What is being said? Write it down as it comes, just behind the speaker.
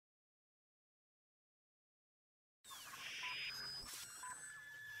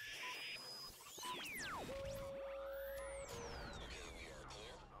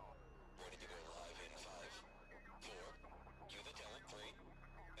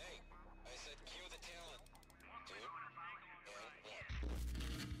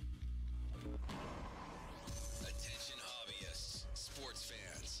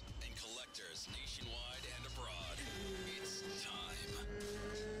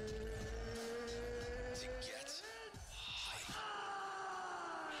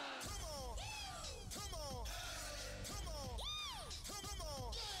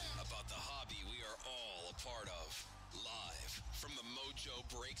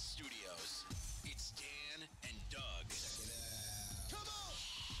Studios. It's Dan and Doug. Check it out. Come on!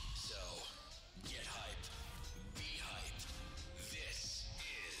 So, get hyped. Be hyped. This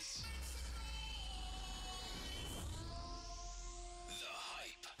is The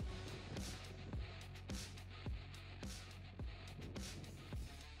Hype.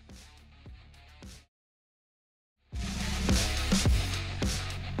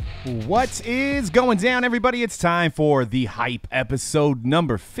 What is going down, everybody? It's time for The Hype, episode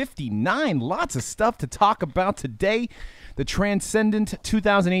number 59. Lots of stuff to talk about today. The Transcendent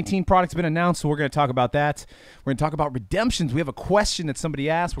 2018 product's been announced, so we're going to talk about that. We're going to talk about redemptions. We have a question that somebody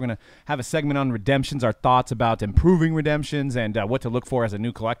asked. We're going to have a segment on redemptions, our thoughts about improving redemptions and what to look for as a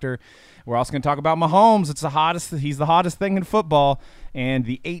new collector. We're also going to talk about Mahomes. He's the hottest thing in football. And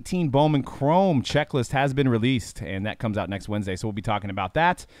the 18 Bowman Chrome checklist has been released, and that comes out next Wednesday, so we'll be talking about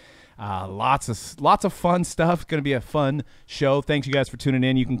that. Lots of fun stuff. It's going to be a fun show. Thanks, you guys, for tuning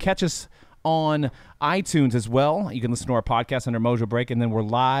in. You can catch us on iTunes as well. You can listen to our podcast under Mojo Break, and then we're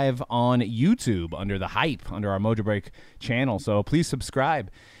live on YouTube under The Hype, under our Mojo Break channel. So please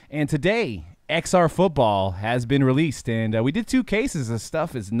subscribe. And today, XR Football has been released, and we did 2 cases. This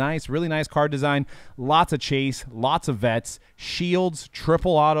stuff is nice, really nice card design. Lots of chase, lots of vets, shields,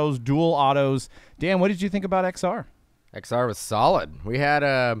 triple autos, dual autos. Dan, what did you think about XR? XR was solid. We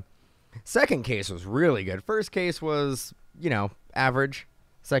had second case was really good. First case was, average.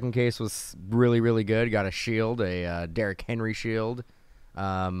 Second case was really, really good. Got a shield, a Derrick Henry shield.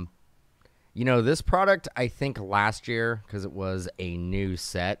 This product, I think last year, because it was a new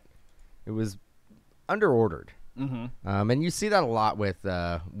set, it was underordered. Mm-hmm. And you see that a lot with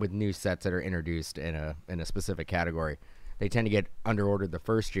new sets that are introduced in a specific category. They tend to get underordered the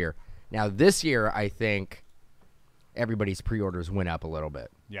first year. Now, this year, I think everybody's pre-orders went up a little bit.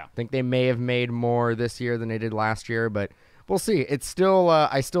 Yeah. I think they may have made more this year than they did last year, but we'll see. It's still,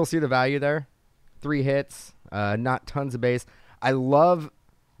 I still see the value there. 3 hits, not tons of base. I love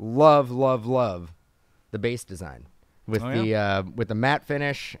the base design with with the matte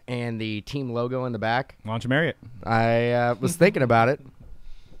finish and the team logo in the back. Why don't you marry it? I was thinking about it,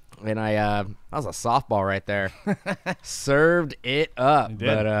 and that was a softball right there. Served it up. You did.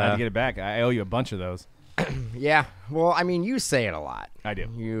 But I had to get it back. I owe you a bunch of those. Yeah. Well, I mean, you say it a lot. I do.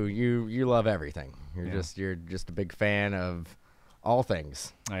 You love everything. You're just a big fan of all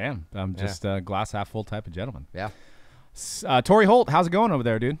things. I am. I'm just a glass half full type of gentleman. Yeah. Torrey Holt, how's it going over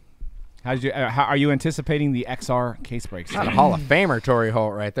there, dude? How are you anticipating the XR case breaks? Not a Hall of Famer, Torrey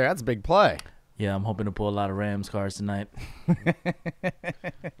Holt, right there. That's a big play. Yeah, I'm hoping to pull a lot of Rams cards tonight.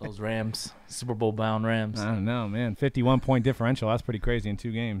 Those Rams, Super Bowl bound Rams. I don't know, man. 51-point differential. That's pretty crazy in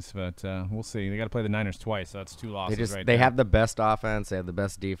 2 games, but we'll see. They got to play the Niners twice, so that's 2 losses They have the best offense, they have the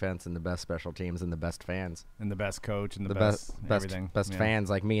best defense, and the best special teams, and the best fans. And the best coach, and the best everything. Best fans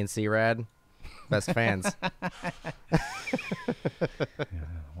like me and C-Rad. Best fans.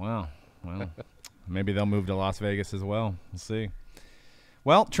 Well, maybe they'll move to Las Vegas as well. We'll see.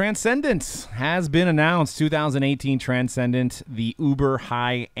 Well, Transcendent has been announced. 2018 Transcendent, the uber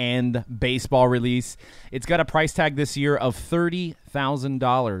high-end baseball release. It's got a price tag this year of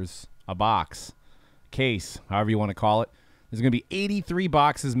 $30,000 a box. Case, however you want to call it. There's going to be 83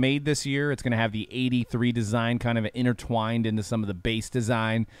 boxes made this year. It's going to have the 83 design kind of intertwined into some of the base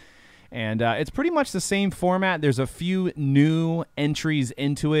design. And it's pretty much the same format. There's a few new entries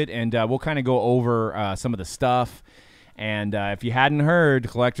into it, and we'll kind of go over some of the stuff. And if you hadn't heard,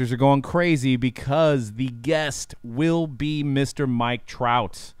 collectors are going crazy because the guest will be Mr. Mike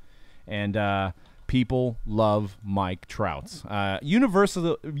Trout. And people love Mike Trout.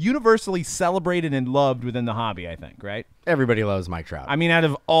 Universally celebrated and loved within the hobby, I think, right? Everybody loves Mike Trout. I mean, out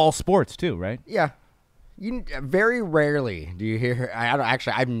of all sports, too, right? Yeah. Very rarely do you hear.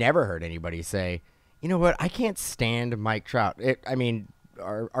 I've never heard anybody say, you know what, I can't stand Mike Trout.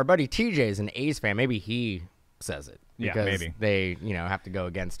 Our buddy TJ is an A's fan. Maybe he says it. Because maybe they, have to go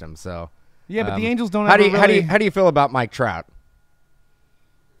against him. So yeah, but the Angels don't. How do you feel about Mike Trout?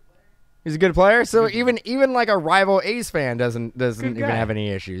 He's a good player. So even like a rival A's fan doesn't even have any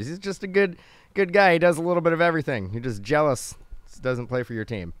issues. He's just a good guy. He does a little bit of everything. You're just jealous. Doesn't play for your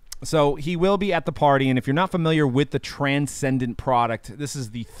team. So he will be at the party, and if you're not familiar with the Transcendent product, this is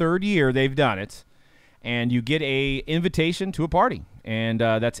the 3rd year they've done it, and you get a invitation to a party, and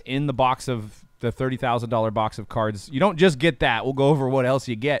that's in the box of the $30,000 box of cards. You don't just get that. We'll go over what else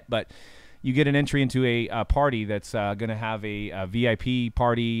you get, but you get an entry into a party that's going to have a VIP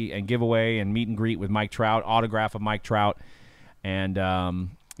party and giveaway and meet and greet with Mike Trout, autograph of Mike Trout, and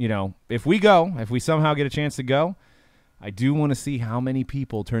if we somehow get a chance to go, I do want to see how many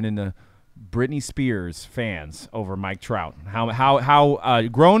people turn into Britney Spears fans over Mike Trout. How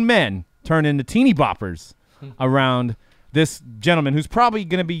grown men turn into teeny boppers around this gentleman who's probably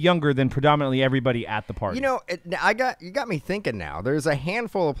going to be younger than predominantly everybody at the party. You know, you got me thinking now. There's a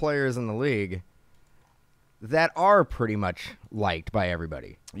handful of players in the league that are pretty much liked by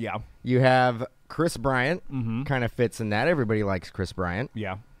everybody. Yeah. You have Chris Bryant, kind of fits in that. Everybody likes Chris Bryant.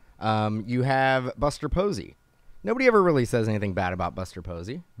 Yeah. You have Buster Posey. Nobody ever really says anything bad about Buster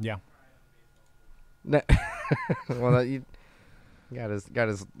Posey. Yeah. Well, you got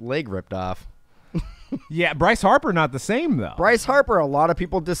his leg ripped off. Yeah, Bryce Harper not the same though. Bryce Harper, a lot of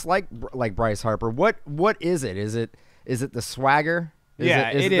people dislike Bryce Harper. What is it? Is it the swagger?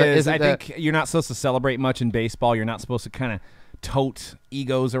 It is. I think you're not supposed to celebrate much in baseball. You're not supposed to kind of tote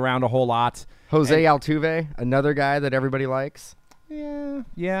egos around a whole lot. Jose Altuve, another guy that everybody likes.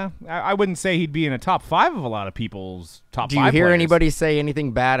 Yeah. I wouldn't say he'd be in a top 5 of a lot of people's top 5 Do you hear players. anybody say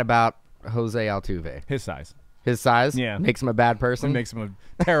anything bad about Jose Altuve? His size. His size? Yeah. Makes him a bad person? It makes him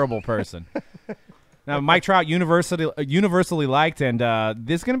a terrible person. Now, Mike Trout, universally liked, and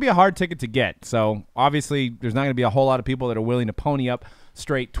this is going to be a hard ticket to get. So, obviously, there's not going to be a whole lot of people that are willing to pony up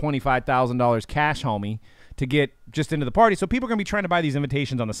straight $25,000 cash, homie, to get just into the party. So, people are going to be trying to buy these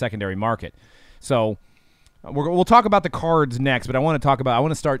invitations on the secondary market. So, we'll talk about the cards next, but I want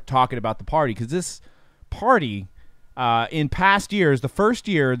to start talking about the party because this party, in past years, the first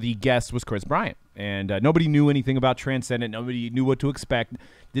year the guest was Chris Bryant, and nobody knew anything about Transcendent. Nobody knew what to expect.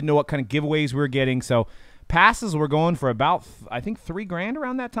 Didn't know what kind of giveaways we were getting. So passes were going for about, I think, $3,000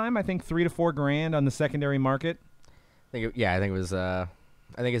 around that time. I think $3,000 to $4,000 on the secondary market. I think it was. I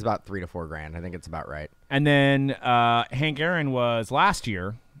think it's about $3,000 to $4,000. I think it's about right. And then Hank Aaron was last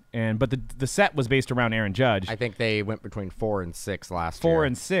year, but the set was based around Aaron Judge. I think they went between 4 and 6 last year. 4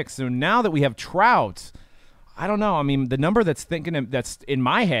 and 6. So now that we have Trout, I don't know. I mean, the number that's in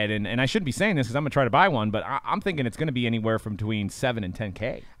my head, and I shouldn't be saying this because I'm going to try to buy one, but I'm thinking it's going to be anywhere from between $7,000 and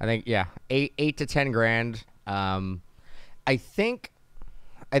 $10,000. I think, yeah, $8,000 to $10,000. I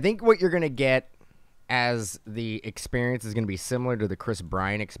think what you're going to get as the experience is going to be similar to the Chris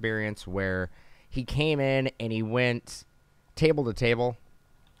Bryant experience, where he came in and he went table to table,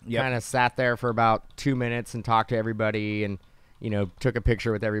 kind of sat there for about 2 minutes and talked to everybody, and took a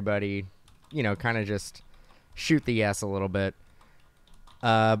picture with everybody, kind of just shoot the S a little bit.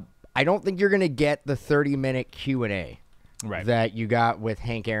 I don't think you're going to get the 30-minute Q&A that you got with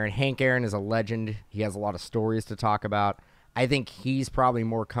Hank Aaron. Hank Aaron is a legend. He has a lot of stories to talk about. I think he's probably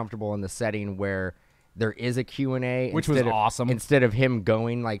more comfortable in the setting where there is a Q&A. Which was awesome. Instead of him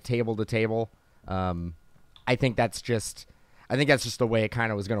going like table to table. I think that's just the way it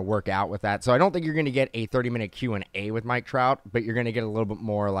kind of was going to work out with that. So I don't think you're going to get a 30-minute Q&A with Mike Trout, but you're going to get a little bit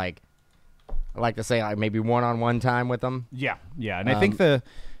more like, I like to say, like maybe one-on-one time with them. Yeah, and I think to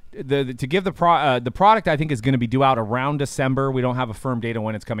give the product, I think is going to be due out around December. We don't have a firm date on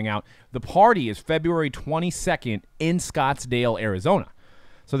when it's coming out. The party is February 22nd in Scottsdale, Arizona.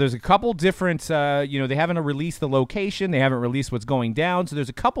 So there's a couple different, they haven't released the location, they haven't released what's going down. So there's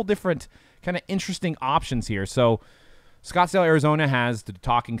a couple different kind of interesting options here. So Scottsdale, Arizona has the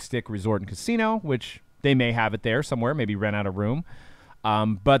Talking Stick Resort and Casino, which they may have it there somewhere, maybe rent out a room.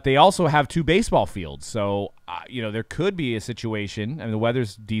 But they also have 2 baseball fields. So, there could be a situation. I mean, the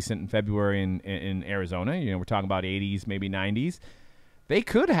weather's decent in February in Arizona. We're talking about 80s, maybe 90s. They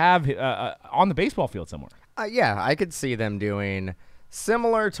could have on the baseball field somewhere. Yeah, I could see them doing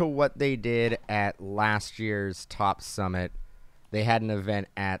similar to what they did at last year's Top Summit. They had an event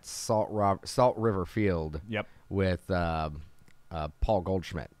at Salt River Field with Paul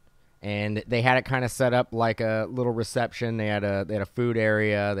Goldschmidt. And they had it kind of set up like a little reception. They had a food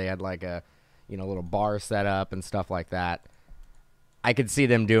area. They had like a little bar set up and stuff like that. I could see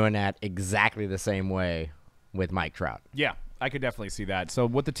them doing that exactly the same way with Mike Trout. Yeah, I could definitely see that. So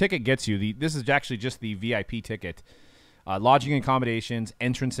what the ticket gets you, this is actually just the VIP ticket. Lodging and accommodations,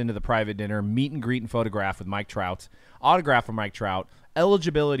 entrance into the private dinner, meet and greet and photograph with Mike Trout, autograph for Mike Trout,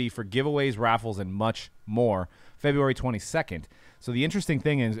 eligibility for giveaways, raffles, and much more, February 22nd. So the interesting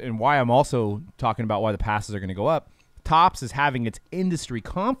thing is, and why I'm also talking about why the passes are going to go up, Topps is having its industry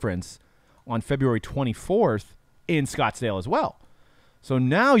conference on February 24th in Scottsdale as well. So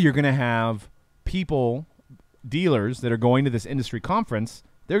now you're going to have dealers that are going to this industry conference,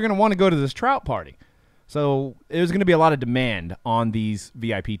 they're going to want to go to this Trout party. So there's going to be a lot of demand on these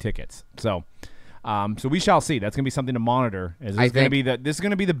VIP tickets. So we shall see. That's going to be something to monitor. This is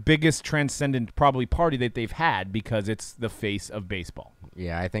going to be the biggest Transcendent probably party that they've had because it's the face of baseball.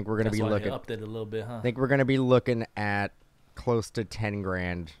 Yeah, I think we're going to be looking. Upped it a little bit, huh? I think we're going to be looking at close to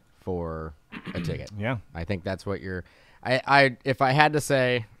 $10,000 for a ticket. Yeah, I think that's what you're. If I had to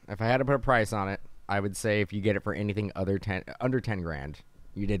say, if I had to put a price on it, I would say if you get it for anything under 10 grand,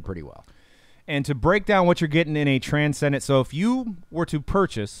 you did pretty well. And to break down what you're getting in a Transcendent, so if you were to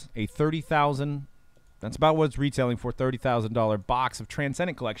purchase a $30,000, that's about what it's retailing for, $30,000 box of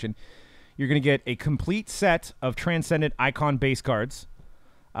Transcendent Collection, you're going to get a complete set of Transcendent Icon base cards,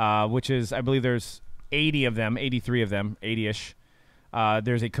 which is, I believe there's 80 of them, 83 of them, 80-ish.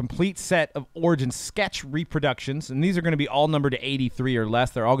 There's a complete set of Origin Sketch reproductions, and these are going to be all numbered to 83 or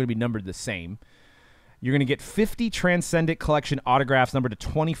less. They're all going to be numbered the same. You're going to get 50 Transcendent Collection autographs numbered to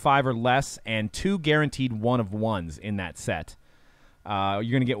 25 or less, and 2 guaranteed one-of-ones in that set. You're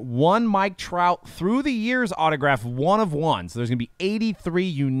going to get 1 Mike Trout through the years autograph one-of-one. So there's going to be 83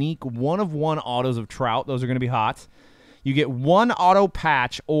 unique one-of-one autos of Trout. Those are going to be hot. You get 1 auto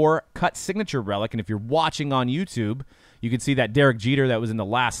patch or cut signature relic, and if you're watching on YouTube, you can see that Derek Jeter that was in the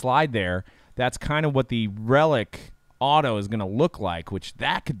last slide there. That's kind of what the relic auto is going to look like, which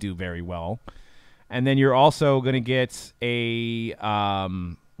that could do very well. And then you're also going to get a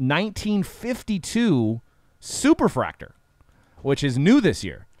 1952 Superfractor, which is new this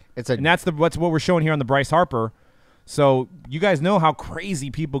year. And that's what we're showing here on the Bryce Harper. So you guys know how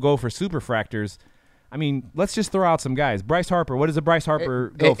crazy people go for Superfractors. I mean, let's just throw out some guys. Bryce Harper, what does a Bryce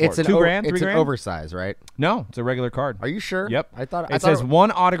Harper go for? 2 grand, 3 grand? It's an oversized, right? No, it's a regular card. Are you sure? Yep. It says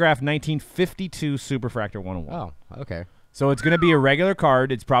 1 autograph 1952 Superfractor 101. Oh, okay. So it's going to be a regular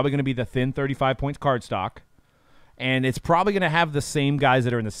card. It's probably going to be the thin 35 points card stock. And it's probably going to have the same guys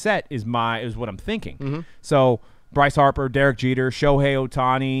that are in the set is what I'm thinking. Mm-hmm. So Bryce Harper, Derek Jeter, Shohei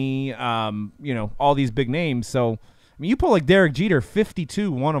Ohtani, all these big names. So, I mean, you pull like Derek Jeter,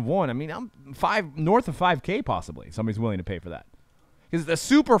 52 one-of-one. I mean, I'm north of 5K possibly. Somebody's willing to pay for that. Because the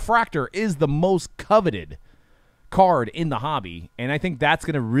Superfractor is the most coveted card in the hobby. And I think that's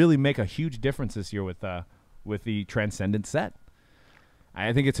going to really make a huge difference this year with the Transcendent set.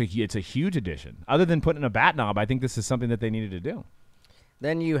 I think it's a huge addition. Other than putting a bat knob, I think this is something that they needed to do.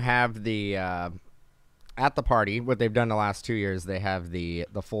 Then you have the at the party. What they've done the last 2 years, they have the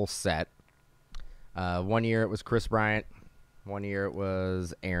full set. 1 year it was Chris Bryant. 1 year it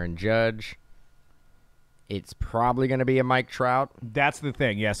was Aaron Judge. It's probably going to be a Mike Trout. That's the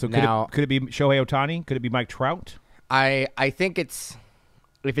thing. Yeah. So could it be Shohei Ohtani? Could it be Mike Trout? I think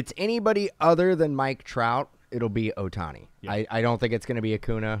if it's anybody other than Mike Trout, it'll be Ohtani. Yeah. I don't think it's going to be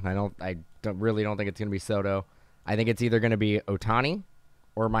Acuna. I don't really think it's going to be Soto. I think it's either going to be Ohtani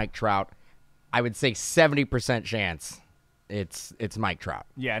or Mike Trout. I would say 70% chance it's Mike Trout.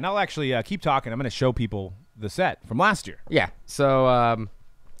 Yeah, and I'll actually keep talking. I'm going to show people the set from last year. Yeah. So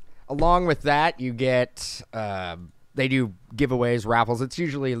along with that, you get they do giveaways, raffles. It's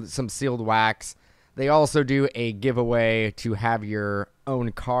usually some sealed wax. They also do a giveaway to have your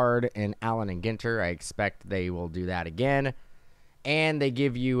own card in Allen and Ginter. I expect they will do that again. And they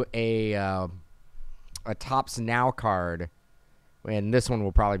give you a Topps Now card. And this one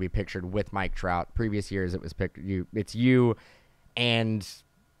will probably be pictured with Mike Trout. Previous years it was it's you and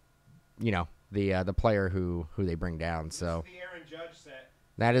the player who they bring down. So this is the Aaron Judge set.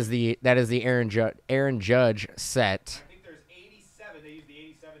 That is the Aaron Judge set. I think there's 87. They use the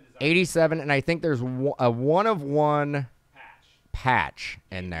 87 design. 87, and I think there's a one-of-one patch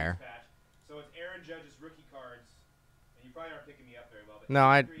in there. Patch. So it's Aaron Judge's rookie cards, and you probably aren't picking me up very well. But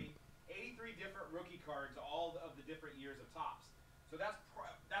no, 83 different rookie cards, all of the different years of Topps. So that's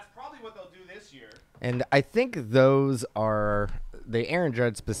probably what they'll do this year. And I think those are the Aaron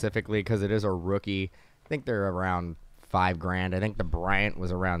Judge specifically because it is a rookie. I think they're around $5 grand. I think the Bryant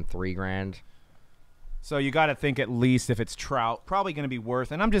was around $3 grand. So you got to think at least if it's Trout, probably going to be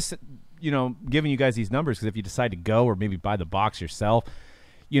worth. And I'm just, giving you guys these numbers because if you decide to go or maybe buy the box yourself,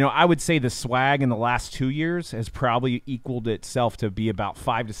 I would say the swag in the last 2 years has probably equaled itself to be about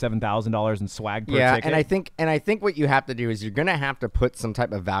 $5,000 to $7,000 in swag per ticket. and I think what you have to do is you're going to have to put some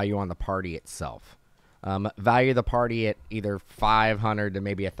type of value on the party itself. Value the party at either $500 to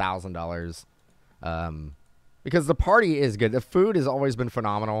maybe $1,000. Because the party is good. The food has always been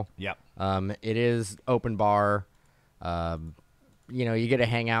phenomenal. Yep. It is open bar. You get to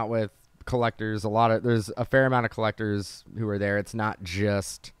hang out with collectors. There's a fair amount of collectors who are there. It's not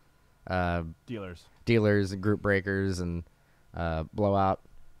just dealers, and group breakers, and Blowout.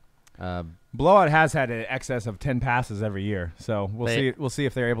 Blowout has had an excess of 10 passes every year, so we'll see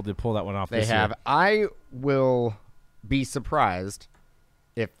if they're able to pull that one off. They have. Year. I will be surprised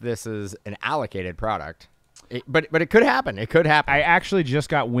if this is an allocated product. But it could happen. It could happen. I actually just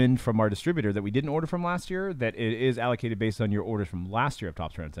got wind from our distributor that we didn't order from last year that it is allocated based on your orders from last year of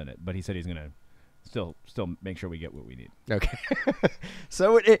Topps Transcendent. But he said he's going to still make sure we get what we need. Okay.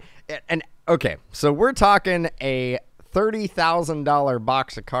 So we're talking a $30,000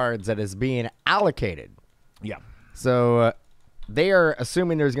 box of cards that is being allocated. Yeah. So they are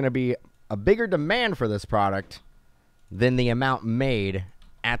assuming there's going to be a bigger demand for this product than the amount made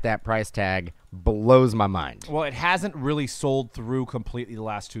at that price tag. Blows my mind. Well, it hasn't really sold through completely the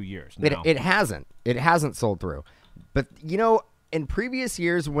last 2 years. No. It hasn't. It hasn't sold through. But, you know, in previous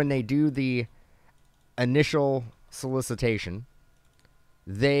years when they do the initial solicitation,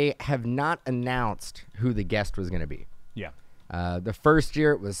 they have not announced who the guest was going to be. Yeah. The first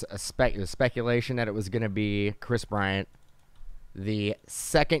year it was speculation that it was going to be Chris Bryant. The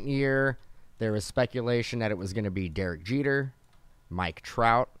second year there was speculation that it was going to be Derek Jeter, Mike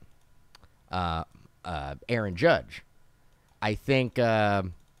Trout, Aaron Judge. I think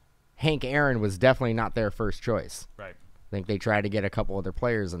Hank Aaron was definitely not their first choice. Right. I think they tried to get a couple other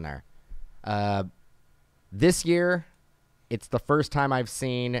players in there. This year, it's the first time I've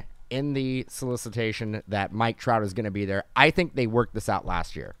seen in the solicitation that Mike Trout is going to be there. I think they worked this out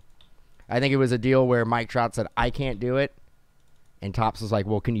last year. I think it was a deal where Mike Trout said, I can't do it. And Topps was like,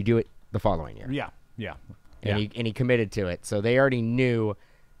 well, can you do it the following year? Yeah. Yeah. And he committed to it. So they already knew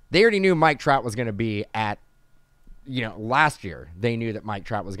Mike Trout was going to be at, last year. They knew that Mike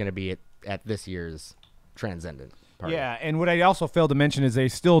Trout was going to be at this year's Transcendent party. Yeah, and what I also failed to mention is they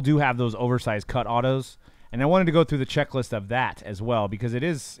still do have those oversized cut autos. And I wanted to go through the checklist of that as well because it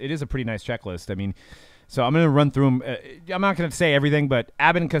is a pretty nice checklist. I mean, so I'm going to run through them. I'm not going to say everything, but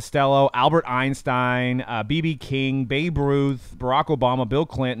Abbott and Costello, Albert Einstein, B.B. King, Babe Ruth, Barack Obama, Bill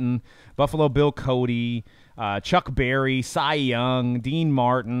Clinton, Buffalo Bill Cody, Chuck Berry, Cy Young, Dean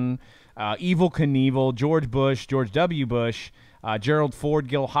Martin, Evel Knievel, George Bush, George W. Bush, Gerald Ford,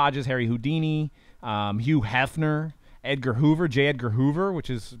 Gil Hodges, Harry Houdini, Hugh Hefner, J. Edgar Hoover, which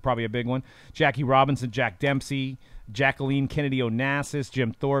is probably a big one, Jackie Robinson, Jack Dempsey, Jacqueline Kennedy Onassis,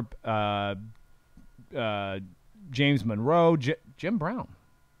 Jim Thorpe, James Monroe, Jim Brown.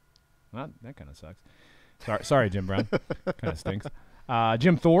 Well, that kind of sucks. Sorry, Jim Brown. Kind of stinks.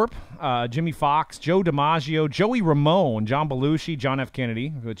 Jim Thorpe, Jimmy Fox, Joe DiMaggio, Joey Ramone, John Belushi, John F. Kennedy,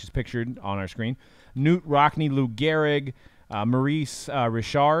 which is pictured on our screen, Newt Rockney, Lou Gehrig, Maurice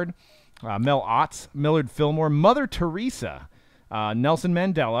Richard, Mel Otts, Millard Fillmore, Mother Teresa, Nelson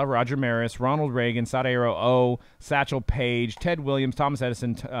Mandela, Roger Maris, Ronald Reagan, Sadairo O, Satchel Paige, Ted Williams, Thomas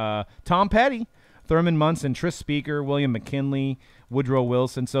Edison, Tom Petty, Thurman Munson, Tris Speaker, William McKinley, Woodrow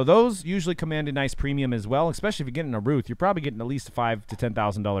Wilson. So those usually command a nice premium as well, especially if you're getting a Ruth. You're probably getting at least a $5,000 to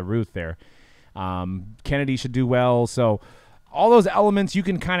 $10,000 Ruth there. Kennedy should do well. So all those elements, you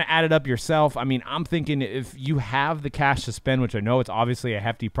can kind of add it up yourself. I mean, I'm thinking if you have the cash to spend, which I know it's obviously a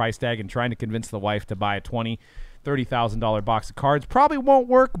hefty price tag, and trying to convince the wife to buy a $20,000, $30,000 box of cards probably won't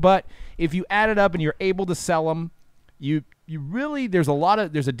work. But if you add it up and you're able to sell them, you really, there's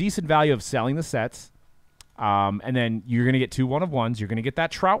a decent value of selling the sets. And then you're going to get 2 1-of-1s. You're going to get that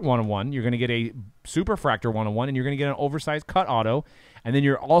Trout 1-of-1. You're going to get a Super Fractor 1-of-1, and you're going to get an oversized cut auto. And then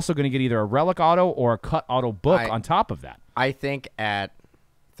you're also going to get either a relic auto or a cut auto book on top of that. I think at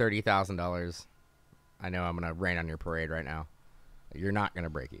 $30,000, I know I'm going to rain on your parade right now. You're not going to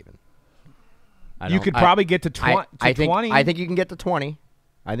break even. You could probably get to 20. I think you can get to 20.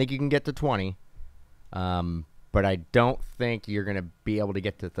 I think you can get to 20. But I don't think you're going to be able to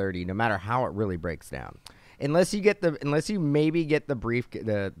get to 30, no matter how it really breaks down. Unless you maybe get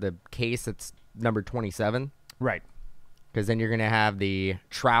the case that's number 27. Right. Because then you're going to have the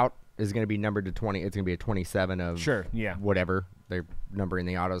Trout is going to be numbered to 20. It's going to be a 27 of whatever they're numbering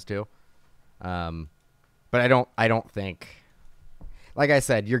the autos to. But I don't think, like I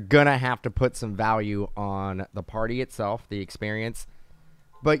said, you're going to have to put some value on the party itself, the experience.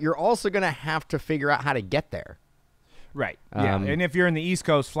 But you're also going to have to figure out how to get there. Right. Yeah. And if you're in the East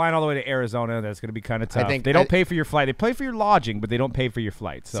Coast, flying all the way to Arizona, that's going to be kind of tough. They don't pay for your flight. They pay for your lodging, but they don't pay for your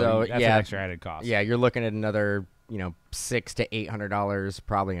flight. So that's an extra added cost. Yeah, you're looking at another, $600 to $800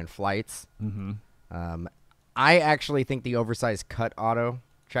 probably in flights. Mm-hmm. I actually think the oversized cut auto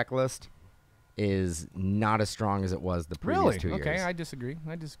checklist is not as strong as it was the previous 2 years. Okay, I disagree.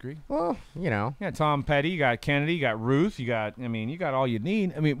 Well, Yeah, Tom Petty, you got Kennedy, you got Ruth, you got all you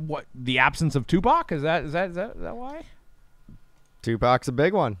need. I mean, what, the absence of Tupac, is that why? Tupac's a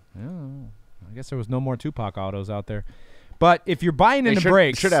big one. Oh, I guess there was no more Tupac autos out there. But if you're buying into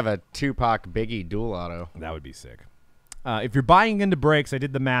breaks, should have a Tupac Biggie dual auto. That would be sick. If you're buying into breaks, I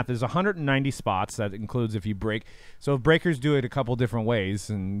did the math. There's 190 spots. That includes if you break. So if breakers do it a couple different ways,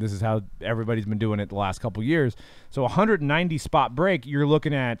 and this is how everybody's been doing it the last couple years. So 190 spot break, you're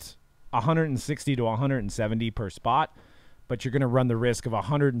looking at 160 to 170 per spot, but you're going to run the risk of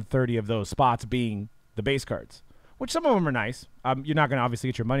 130 of those spots being the base cards, which some of them are nice. You're not going to obviously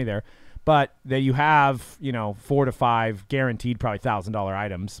get your money there. but that you have, 4 to 5 guaranteed, probably $1,000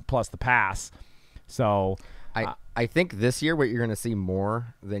 items plus the pass. So I think this year what you're going to see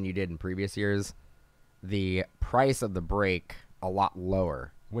more than you did in previous years, the price of the break a lot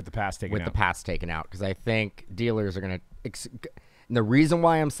lower with the pass taken out. Because I think dealers are going to and the reason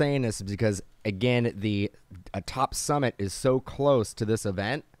why I'm saying this is because, again, a Top Summit is so close to this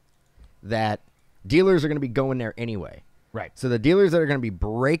event that dealers are going to be going there anyway. Right. So the dealers that are going to be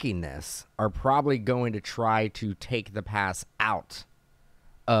breaking this are probably going to try to take the pass out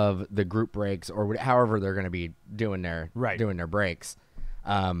of the group breaks or however they're going to be doing their breaks,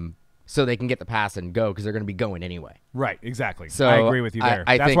 so they can get the pass and go because they're going to be going anyway. Right. Exactly. So I agree with you there.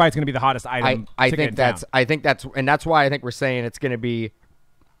 That's why it's going to be the hottest item. I think that's why I think we're saying it's going to be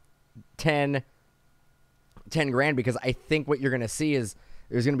 10 grand, because I think what you're going to see is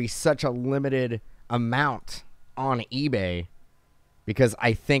there's going to be such a limited amount on eBay, because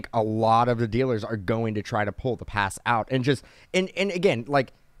I think a lot of the dealers are going to try to pull the pass out and again,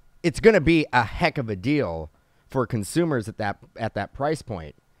 like, it's going to be a heck of a deal for consumers at that price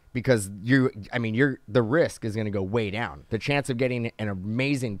point, because the risk is going to go way down. The chance of getting an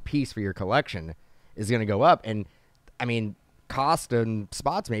amazing piece for your collection is going to go up, and cost and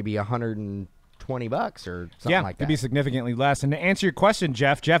spots maybe $120 or something like that. It'd be significantly less. And to answer your question,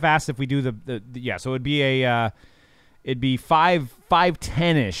 Jeff asked if we do so it'd be it'd be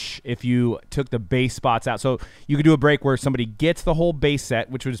 510-ish if you took the base spots out. So you could do a break where somebody gets the whole base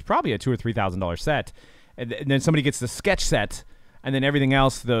set, which was probably a $2,000 or $3,000 set, and then somebody gets the sketch set, and then everything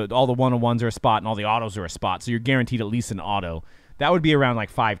else, all the one-on-ones are a spot, and all the autos are a spot. So you're guaranteed at least an auto. That would be around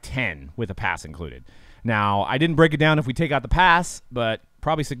like 510 with a pass included. Now, I didn't break it down if we take out the pass, but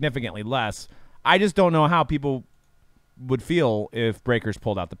probably significantly less. I just don't know how people would feel if breakers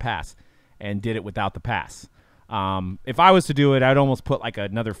pulled out the pass and did it without the pass. If I was to do it, I'd almost put like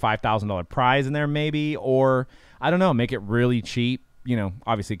another $5,000 prize in there maybe, or I don't know, make it really cheap.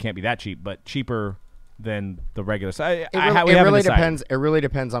 Obviously it can't be that cheap, but cheaper than the regular size. It really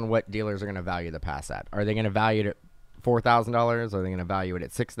depends on what dealers are going to value the pass at. Are they going to value it at $4,000? Are they going to value it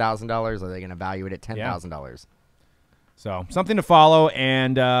at $6,000? Are they going to value it at $10,000? So something to follow,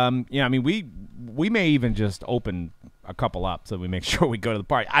 and we may even just open a couple up so we make sure we go to the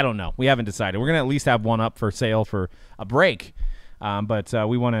party. I don't know. We haven't decided. We're gonna at least have one up for sale for a break, but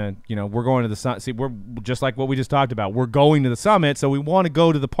we want to. We're going to the summit. See, we're just like what we just talked about. We're going to the summit, so we want to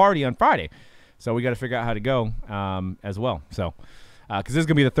go to the party on Friday. So we got to figure out how to go as well. So because this is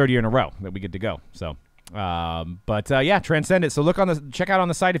gonna be the third year in a row that we get to go. So. Transcendent. So check out on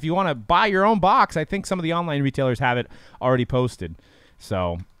the site if you want to buy your own box. I think some of the online retailers have it already posted.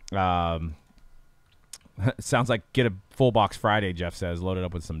 So, sounds like get a full box Friday, Jeff says, loaded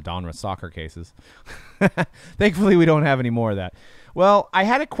up with some Donruss soccer cases. Thankfully, we don't have any more of that. Well, I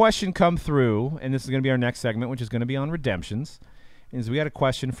had a question come through, and this is going to be our next segment, which is going to be on redemptions. Is we had a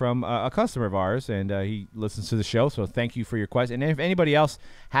question from a customer of ours, and he listens to the show, so thank you for your question. And if anybody else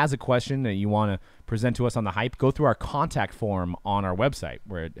has a question that you want to present to us on the hype, go through our contact form on our website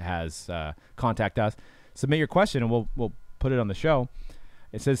where it has contact us. Submit your question, and we'll put it on the show.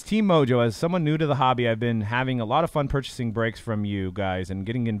 It says, Team Mojo, as someone new to the hobby, I've been having a lot of fun purchasing breaks from you guys and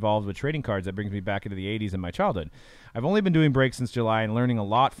getting involved with trading cards that brings me back into the 80s and my childhood. I've only been doing breaks since July and learning a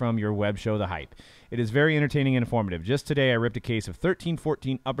lot from your web show, The Hype. It is very entertaining and informative. Just today, I ripped a case of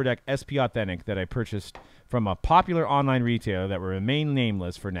 1314 Upper Deck SP Authentic that I purchased from a popular online retailer that will remain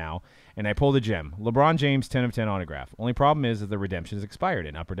nameless for now, and I pulled a gem. LeBron James 10 of 10 autograph. Only problem is that the redemption is expired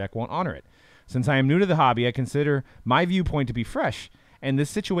and Upper Deck won't honor it. Since I am new to the hobby, I consider my viewpoint to be fresh, and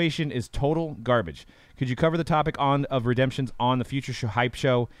this situation is total garbage. Could you cover the topic of redemptions on the future hype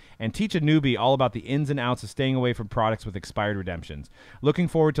show and teach a newbie all about the ins and outs of staying away from products with expired redemptions? Looking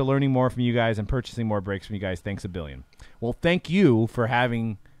forward to learning more from you guys and purchasing more breaks from you guys. Thanks a billion. Well, thank you for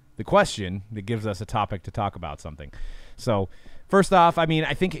having the question that gives us a topic to talk about something. So first off, I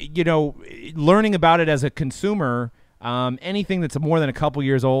think, learning about it as a consumer, anything that's more than a couple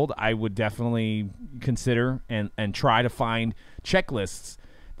years old, I would definitely consider and try to find checklists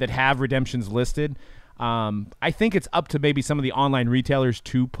that have redemptions listed. I think it's up to maybe some of the online retailers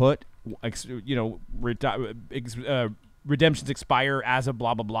to put, redemptions expire as a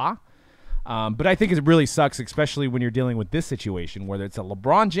blah, blah, blah. But I think it really sucks, especially when you're dealing with this situation where it's a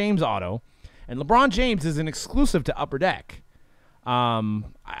LeBron James auto, and LeBron James is an exclusive to Upper Deck. I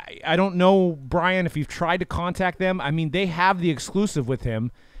don't know, Brian, if you've tried to contact them. They have the exclusive with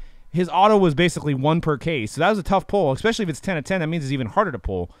him. His auto was basically one per case, so that was a tough pull, especially if it's 10 of 10. That means it's even harder to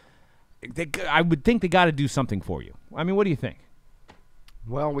pull. I would think they got to do something for you. What do you think?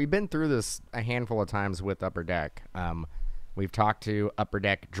 Well, we've been through this a handful of times with Upper Deck. We've talked to Upper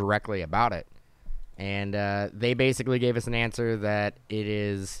Deck directly about it, and they basically gave us an answer that it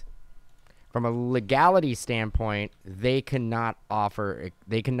is, from a legality standpoint, they can't offer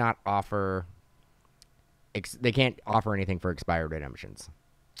anything for expired redemptions.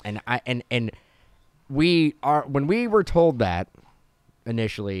 And when we were told that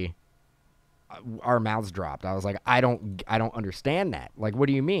initially, our mouths dropped. I was like, I don't understand that. Like, what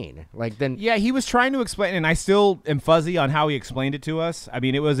do you mean? Like, then Yeah, he was trying to explain, and I still am fuzzy on how he explained it to us. I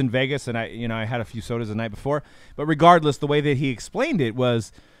mean, it was in Vegas, and I had a few sodas the night before. But regardless, the way that he explained it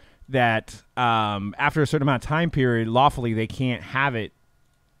was that after a certain amount of time period, lawfully they can't have it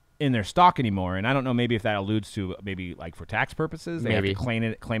in their stock anymore. And I don't know, maybe if that alludes to maybe like for tax purposes, they have to claim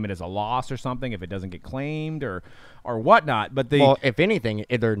it as a loss or something if it doesn't get claimed or whatnot. But well, if anything,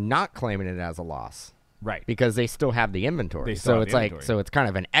 they're not claiming it as a loss, right? Because they still have the inventory. So it's kind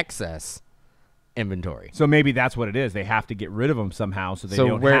of an excess inventory. So maybe that's what it is. They have to get rid of them somehow, so they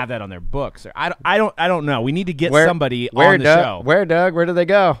don't have that on their books. I don't know. We need to get somebody on the show. Where, Doug? Where do they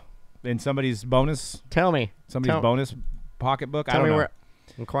go? In somebody's bonus. Tell me. Bonus pocketbook. I don't know. Where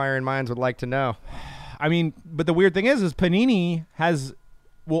inquiring minds would like to know. I mean, but the weird thing is Panini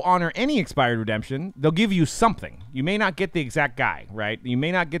will honor any expired redemption. They'll give you something. You may not get the exact guy, right? You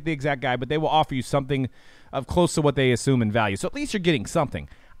may not get the exact guy, but they will offer you something of close to what they assume in value. So at least you're getting something.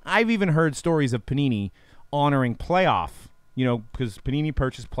 I've even heard stories of Panini honoring playoff, because Panini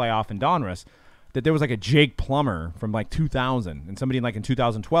purchased playoff and Donruss, that there was like a Jake Plummer from like 2000, and somebody in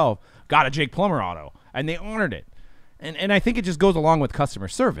 2012 got a Jake Plummer auto, and they honored it. And I think it just goes along with customer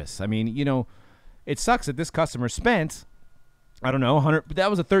service. I mean, it sucks that this customer spent, I don't know, 100. But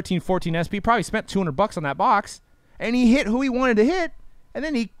that was a 13-14 SP. Probably spent $200 on that box, and he hit who he wanted to hit, and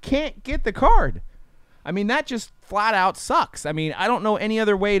then he can't get the card. I mean, that just flat out sucks. I mean, I don't know any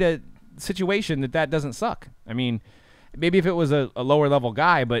other situation that doesn't suck. I mean, maybe if it was a lower level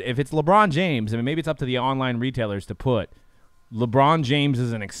guy, but if it's LeBron James, I mean, maybe it's up to the online retailers to put LeBron James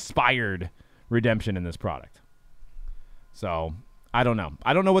as an expired redemption in this product. So I don't know.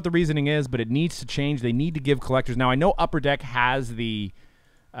 I don't know what the reasoning is, but it needs to change. They need to give collectors. Now, I know Upper Deck has the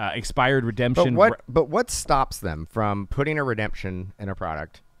expired redemption. But what stops them from putting a redemption in a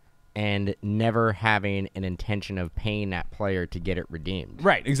product and never having an intention of paying that player to get it redeemed?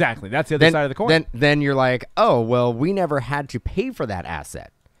 Right, exactly. That's the other side of the coin. Then you're like, oh, well, we never had to pay for that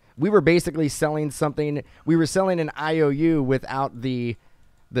asset. We were basically selling something. We were selling an IOU without the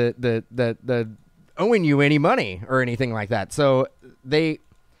owing you any money or anything like that. So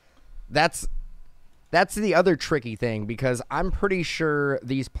that's the other tricky thing, because I'm pretty sure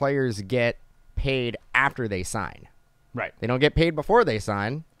these players get paid after they sign. Right. They don't get paid before they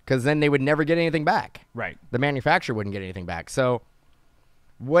sign, because then they would never get anything back. Right. The manufacturer wouldn't get anything back. So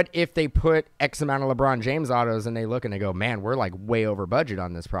what if they put X amount of LeBron James autos and they look and they go, man, we're like way over budget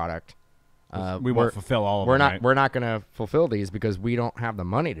on this product. We won't fulfill all of them. Right? We're not going to fulfill these because we don't have the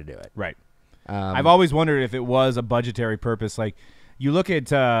money to do it. Right. I've always wondered if it was a budgetary purpose. Like, you look at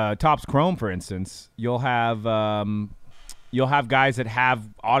Topps Chrome, for instance, you'll have guys that have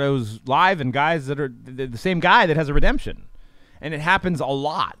autos live and guys that are the same guy that has a redemption, and it happens a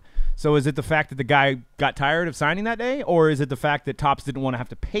lot. So is it the fact that the guy got tired of signing that day, or is it the fact that Topps didn't want to have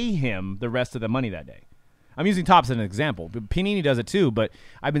to pay him the rest of the money that day? I'm using Topps as an example. Panini does it too, but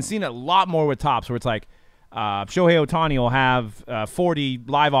I've been seeing it a lot more with Topps, where it's like, Shohei Ohtani will have 40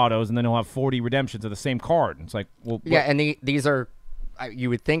 live autos, and then he'll have 40 redemptions of the same card. It's like, well, yeah, and these are, you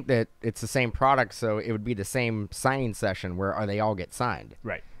would think that it's the same product, so it would be the same signing session where they all get signed.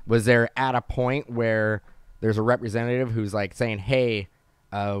 Right. Was there at a point where there's a representative who's like saying, hey,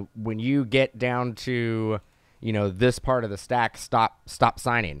 when you get down to, this part of the stack, stop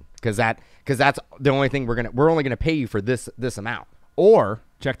signing, because that's the only thing we're only gonna pay you for this amount. Or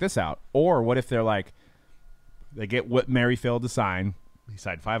check this out. Or what if they're like, they get Whit Merrifield to sign. He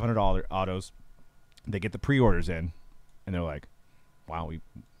signed $500 autos. They get the pre-orders in, and they're like, wow,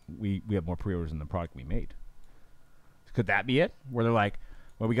 we have more pre-orders than the product we made. Could that be it? Where they're like,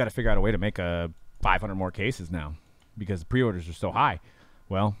 well, we got to figure out a way to make 500 more cases now because the pre-orders are so high.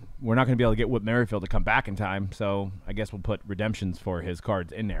 Well, we're not going to be able to get Whit Merrifield to come back in time, so I guess we'll put redemptions for his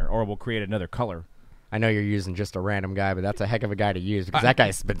cards in there, or we'll create another color. I know you're using just a random guy, but that's a heck of a guy to use, because that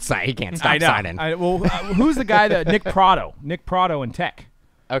guy's been signing. He can't stop signing. Who's the guy that Nick Prado? Nick Prado in Tech.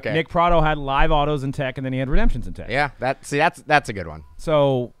 Okay. Nick Prado had live autos in Tech, and then he had redemptions in Tech. Yeah, that's a good one.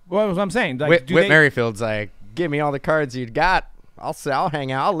 So what I'm saying, like, Whit Merrifield's like, give me all the cards you got. I'll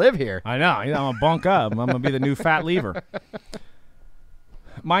hang out. I'll live here. I know. I'm gonna bunk up. I'm gonna be the new fat lever.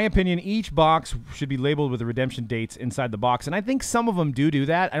 My opinion, each box should be labeled with the redemption dates inside the box. And I think some of them do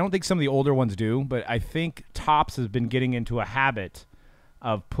that. I don't think some of the older ones do, but I think Topps has been getting into a habit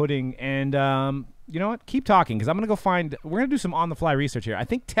of putting, and you know what? Keep talking, because I'm going to go find, we're going to do some on-the-fly research here. I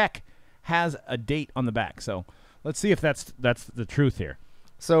think Tech has a date on the back, so let's see if that's the truth here.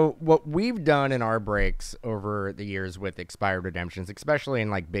 So what we've done in our breaks over the years with expired redemptions, especially in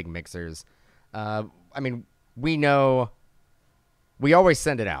like big mixers, I mean, we know we always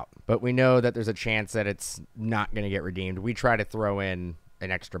send it out, but we know that there's a chance that it's not going to get redeemed. We try to throw in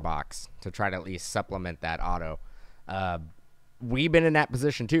an extra box to try to at least supplement that auto. We've been in that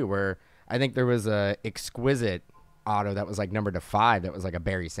position too, where I think there was a exquisite auto that was like numbered to 5 that was like a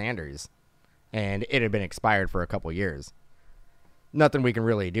Barry Sanders, and it had been expired for a couple years. Nothing we can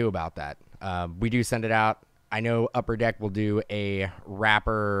really do about that. We do send it out. I know Upper Deck will do a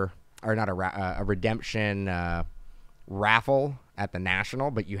wrapper, or not a redemption raffle at the National,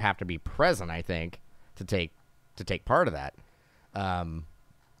 but you have to be present, I think, to take part of that.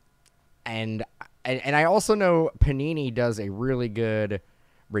 And I also know Panini does a really good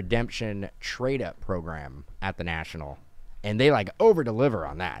redemption trade-up program at the National, and they like over-deliver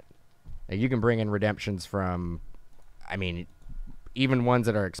on that. And you can bring in redemptions from, I mean, even ones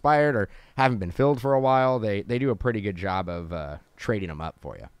that are expired or haven't been filled for a while. They do a pretty good job of trading them up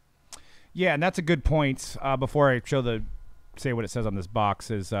for you. Yeah, and that's a good point. Before I say what it says on this box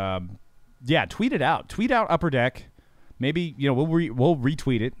is, tweet it out. Tweet out Upper Deck. Maybe, we'll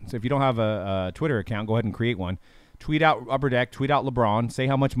retweet it. So if you don't have a Twitter account, go ahead and create one. Tweet out Upper Deck, tweet out LeBron, say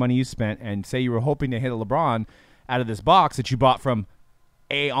how much money you spent, and say you were hoping to hit a LeBron out of this box that you bought from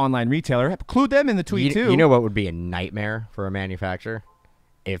a online retailer. Include them in the tweet too. You know what would be a nightmare for a manufacturer?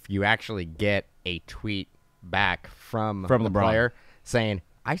 If you actually get a tweet back from the LeBron player saying,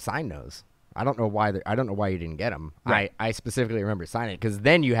 I signed those. I don't know why you didn't get them. Right. I specifically remember signing it, because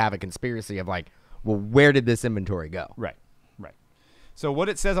then you have a conspiracy of like, well, where did this inventory go? Right. So what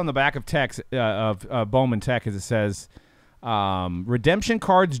it says on the back of Bowman Tech is it says, redemption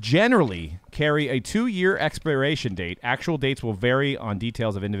cards generally carry a 2-year expiration date. Actual dates will vary on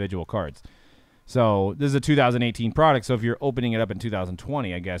details of individual cards. So this is a 2018 product, so if you're opening it up in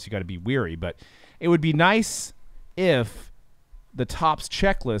 2020, I guess you got to be weary. But it would be nice if the Topps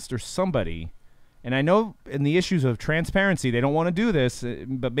checklist or somebody, and I know in the issues of transparency, they don't want to do this,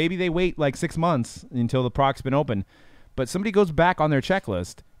 but maybe they wait like 6 months until the product's been open. But somebody goes back on their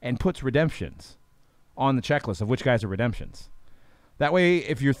checklist and puts redemptions on the checklist of which guys are redemptions. That way,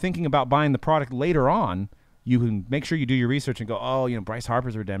 if you're thinking about buying the product later on, you can make sure you do your research and go, oh, Bryce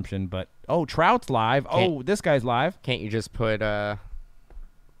Harper's redemption, but, oh, Trout's live. Oh, this guy's live. Can't you just put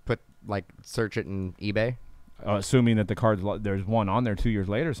search it in eBay? Assuming that the card's there's one on there 2 years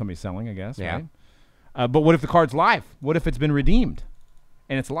later, somebody's selling, I guess. Yeah. Right? But what if the card's live? What if it's been redeemed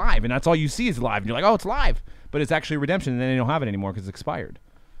and it's live, and that's all you see is live, and you're like, oh, it's live, but it's actually redemption, and then they don't have it anymore because it's expired.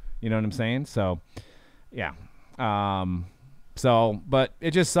 You know what I'm saying? So, yeah. But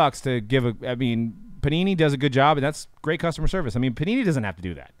it just sucks to give Panini does a good job, and that's great customer service. I mean, Panini doesn't have to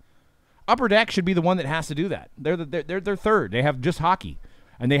do that. Upper Deck should be the one that has to do that. They're third. They have just hockey,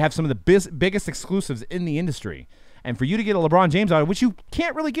 and they have some of the biggest exclusives in the industry. And for you to get a LeBron James auto, which you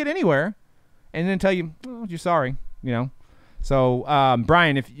can't really get anywhere, and then tell you, oh, you're sorry, So,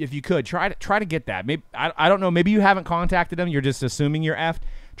 Brian, if you could try to get that. Maybe I don't know. Maybe you haven't contacted them. You're just assuming you're effed.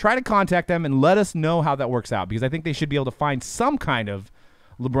 Try to contact them and let us know how that works out, because I think they should be able to find some kind of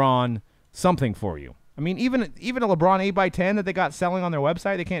LeBron something for you. I mean, even a LeBron 8x10 that they got selling on their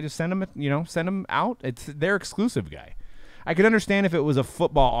website, they can't just send them out. It's their exclusive guy. I could understand if it was a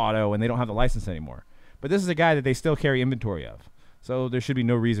football auto and they don't have the license anymore, but this is a guy that they still carry inventory of, so there should be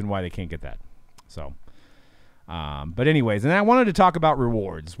no reason why they can't get that. So. But anyways, and I wanted to talk about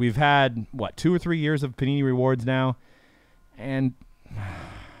rewards. We've had, 2 or 3 years of Panini rewards now, and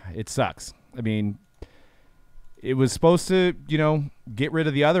it sucks. I mean, it was supposed to, get rid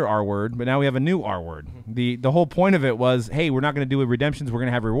of the other R word, but now we have a new R word. The whole point of it was, hey, we're not going to do redemptions, we're going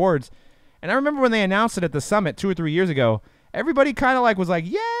to have rewards. And I remember when they announced it at the summit 2 or 3 years ago, everybody kind of was like,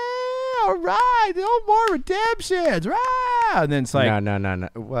 yeah, all right, no more redemptions, right? And then it's like, no.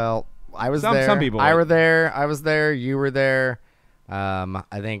 Well, I was there. Some people. I was there. You were there. I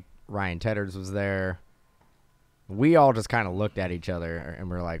think Ryan Tedders was there. We all just kind of looked at each other and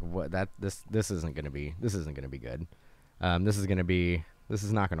we're like, "What? This isn't gonna be good. This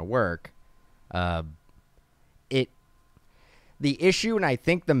is not gonna work." The issue, and I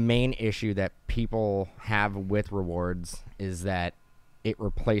think the main issue that people have with rewards, is that it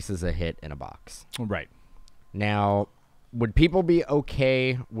replaces a hit in a box. Right. Now, would people be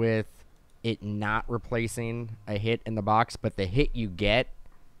okay with it not replacing a hit in the box, but the hit you get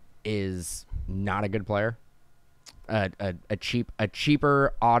is not a good player. A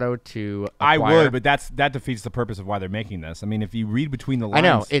cheaper auto to I acquire. would, but that defeats the purpose of why they're making this. I mean, if you read between the lines, I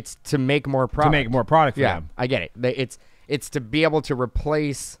know it's to make more product. to make more product for Yeah, them. I get it. It's to be able to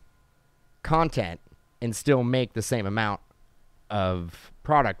replace content and still make the same amount of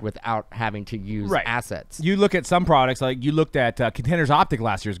product without having to use assets. You look at some products, like you looked at Contenders Optic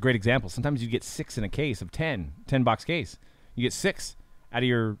last year is a great example. Sometimes you get 6 in a case of 10-box case. You get 6 out of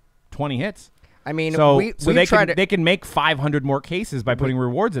your 20 hits. I mean, so we they can make 500 more cases by putting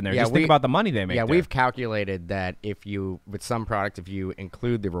rewards in there. Yeah, Just think about the money they make. Yeah, there. we've calculated that with some products, if you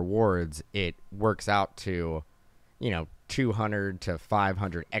include the rewards, it works out to, 200 to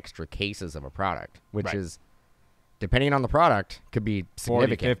 500 extra cases of a product, which is, depending on the product, could be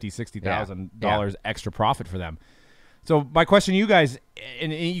significant. $40,000, $50,000, $60,000 extra profit for them. So my question to you guys,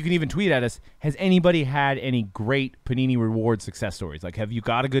 and you can even tweet at us, has anybody had any great Panini Reward success stories? Like, have you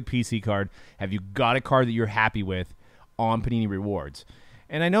got a good PC card? Have you got a card that you're happy with on Panini Rewards?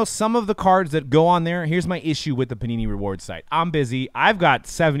 And I know some of the cards that go on there, here's my issue with the Panini Rewards site. I'm busy. I've got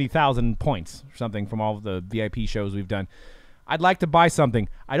 70,000 points or something from all of the VIP shows we've done. I'd like to buy something.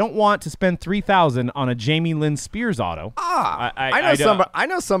 I don't want to spend $3,000 on a Jamie Lynn Spears auto. I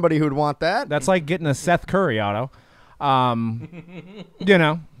know somebody who'd want that. That's like getting a Seth Curry auto.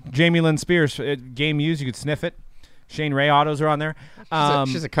 Jamie Lynn Spears, game used, you could sniff it. Shane Ray autos are on there.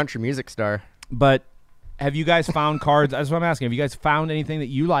 She's a country music star. But have you guys found cards? That's what I'm asking. Have you guys found anything that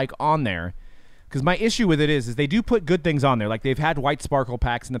you like on there? Because my issue with it is they do put good things on there. Like they've had White Sparkle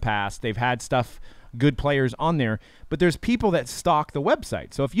packs in the past. They've had stuff, good players on there. But there's people that stalk the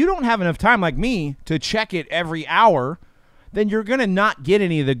website. So if you don't have enough time like me to check it every hour, then you're going to not get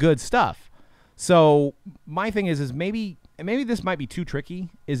any of the good stuff. So my thing is maybe this might be too tricky,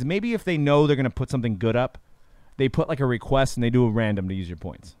 is maybe if they know they're going to put something good up, they put like a request and they do a random to use your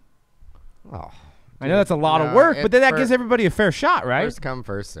points. Oh, I know that's a lot of work, but then that gives everybody a fair shot, right? First come,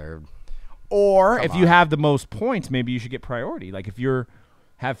 first served. Or if you have the most points, maybe you should get priority. Like if you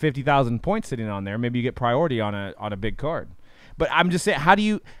have 50,000 points sitting on there, maybe you get priority on a big card. But I'm just saying,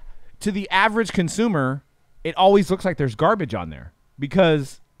 to the average consumer, it always looks like there's garbage on there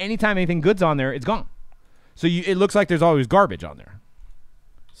because anytime anything good's on there, it's gone. So it looks like there's always garbage on there.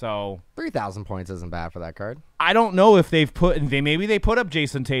 So 3,000 points isn't bad for that card. I don't know if maybe they put up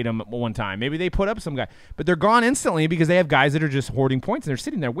Jason Tatum one time. Maybe they put up some guy. But they're gone instantly because they have guys that are just hoarding points and they're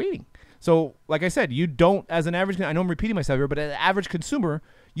sitting there waiting. So like I said, you don't, as an average, I know I'm repeating myself here, but as an average consumer,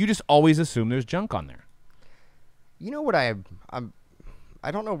 you just always assume there's junk on there. You know what I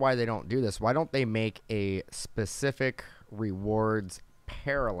don't know why they don't do this. Why don't they make a specific rewards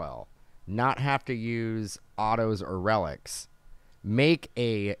parallel? Not have to use autos or relics. Make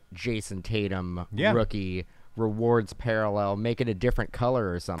a Jason Tatum rookie rewards parallel. Make it a different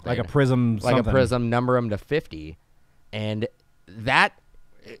color or something. Like a prism number them to 50. And that,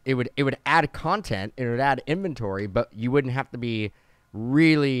 it would add content. It would add inventory, but you wouldn't have to be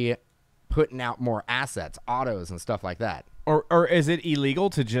really putting out more assets, autos, and stuff like that. Or is it illegal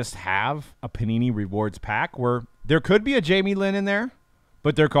to just have a Panini Rewards pack where there could be a Jamie Lynn in there,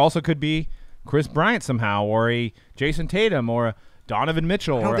 but there also could be Chris Bryant somehow, or a Jason Tatum, or a Donovan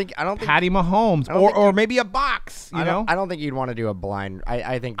Mitchell, or Patty Mahomes, or maybe a box. I don't think you'd want to do a blind.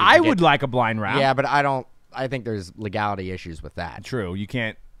 I think I would like a blind wrap. Yeah, but I don't. I think there's legality issues with that. True, you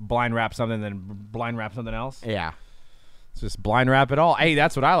can't blind wrap something and then blind wrap something else. Yeah. It's just blind wrap it all. Hey,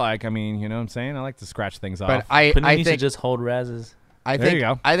 that's what I like. I mean, you know what I'm saying? I like to scratch things off. I Panini think should just hold Raz's. There you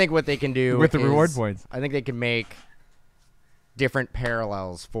go. I think what they can do with the reward points. I think they can make different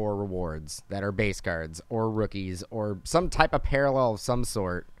parallels for rewards that are base cards or rookies or some type of parallel of some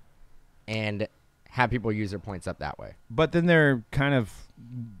sort, and have people use their points up that way. But then they're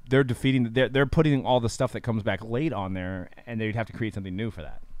defeating. They're putting all the stuff that comes back late on there, and they'd have to create something new for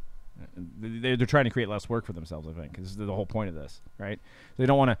that. They're trying to create less work for themselves, I think, because this is the whole point of this, right? They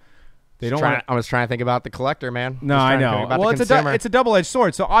don't want to. I was trying to think about the collector, man. No, I know. Well, it's a double-edged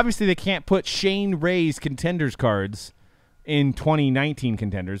sword. So obviously they can't put Shane Ray's contenders cards in 2019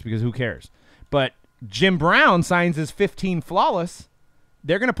 contenders because who cares? But Jim Brown signs his 15 flawless.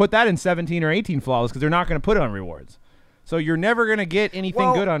 They're going to put that in 17 or 18 flawless because they're not going to put it on rewards. So you're never going to get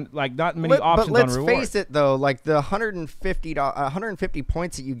anything good on, like, not many options on rewards. But let's face it, though, like the 150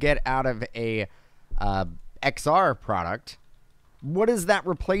 points that you get out of a XR product, what is that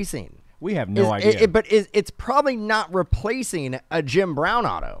replacing? We have no idea. It's probably not replacing a Jim Brown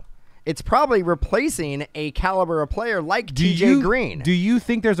auto. It's probably replacing a caliber of player like TJ Green. Do you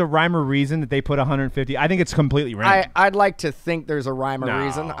think there's a rhyme or reason that they put 150? I think it's completely random. I'd like to think there's a rhyme or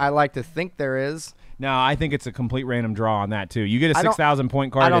reason. I like to think there is. No, I think it's a complete random draw on that too. You get a I don't- 6,000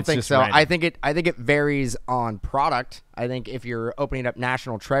 point card. I don't it's think just so. random. I think it varies on product. I think if you're opening up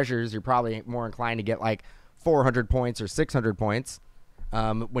National Treasures, you're probably more inclined to get like 400 points or 600 points.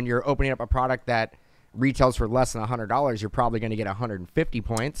 When you're opening up a product that retails for less than $100, you're probably going to get 150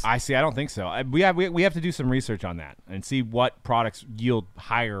 points. I see. I don't think so. We have to do some research on that and see what products yield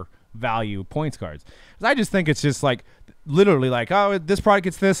higher value points cards. 'Cause I just think it's just like literally like, oh, this product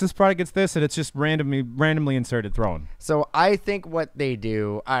gets this product gets this, and it's just randomly inserted thrown. So I think what they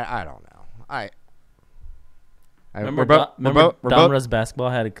do, I don't know. Remember, we're both- Domra's basketball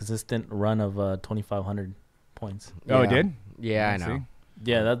had a consistent run of 2,500 points. Oh, it did? Yeah, I Let's know. see.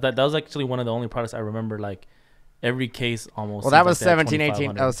 Yeah, that was actually one of the only products I remember. Like every case almost. Well, that seems was like they had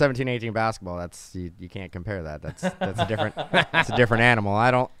 17-18. 2,500. That was 17-18 basketball. That's you can't compare that. That's a different that's a different animal.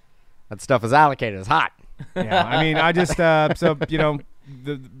 That stuff is allocated. It's hot. Yeah, I mean, I just so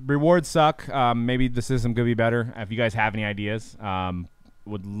the rewards suck. Maybe the system could be better. If you guys have any ideas,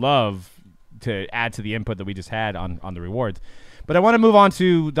 would love to add to the input that we just had on the rewards. But I want to move on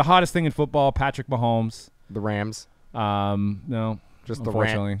to the hottest thing in football, Patrick Mahomes. The Rams. No, Just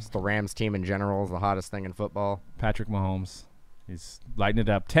unfortunately, the Rams team in general is the hottest thing in football. Patrick Mahomes. He's lighting it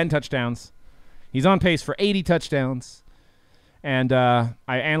up. 10 touchdowns. He's on pace for 80 touchdowns. And I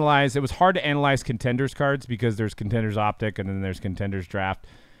analyzed. It was hard to analyze contenders cards because there's contenders optic and then there's contenders draft.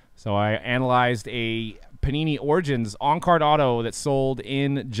 So I analyzed a Panini Origins on-card auto that sold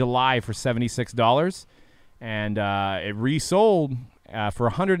in July for $76, and it resold for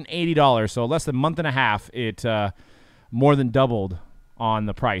 $180. So less than a month and a half, it more than doubled on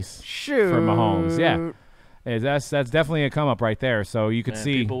the price for Mahomes. Yeah, that's definitely a come up right there. So you could Man,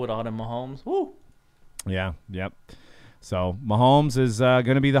 see people with all them Mahomes. Woo! Yeah, yep. So Mahomes is going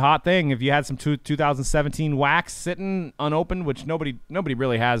to be the hot thing. If you had some 2017 wax sitting unopened, which nobody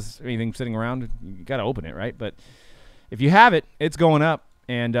really has anything sitting around, you got to open it, right? But if you have it, it's going up,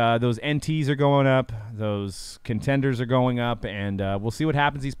 and those NTs are going up, those contenders are going up, and we'll see what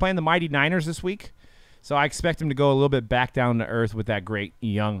happens. He's playing the Mighty Niners this week, so I expect him to go a little bit back down to earth with that great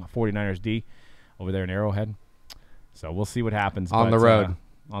young 49ers D over there in Arrowhead. So we'll see what happens. On the road.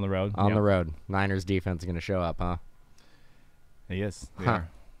 On the road. On Yep. the road. Niners defense is going to show up, huh? He is. They are.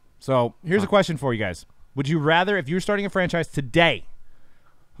 So here's a question for you guys. Would you rather, if you were starting a franchise today,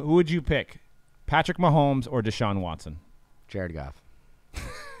 who would you pick? Patrick Mahomes or Deshaun Watson? Jared Goff.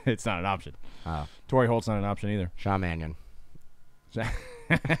 It's not an option. Oh. Torrey Holt's not an option either. Sean Mannion.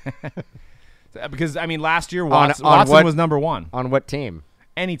 Because, I mean, last year On Watson what- was number one. On what team?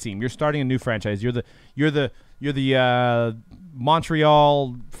 Any team. You're starting a new franchise. You're the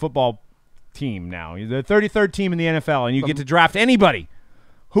Montreal football team now. You're the 33rd team in the NFL, and you get to draft anybody.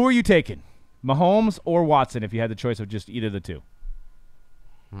 Who are you taking? Mahomes or Watson if you had the choice of just either of the two?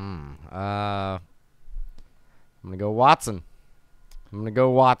 I'm going to go Watson. You're You're going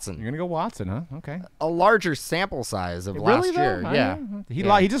going to go Watson, huh? Okay. A larger sample size of last Really, though? year.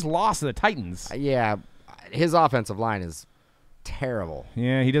 Yeah. He just lost to the Titans. Yeah. His offensive line is terrible.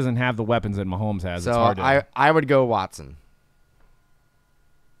 Yeah, he doesn't have the weapons that Mahomes has. So it's hard to. I would go Watson.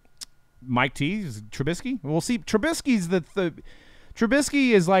 Mike T. is Trubisky. We'll see. Trubisky's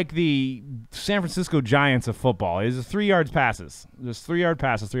Trubisky is like the San Francisco Giants of football. He's 3 yards passes. Just 3 yard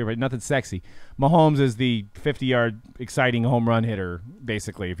passes, 3 yard, nothing sexy. Mahomes is the 50-yard exciting home run hitter,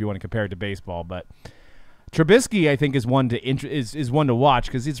 basically, if you want to compare it to baseball. But Trubisky, I think, is one to watch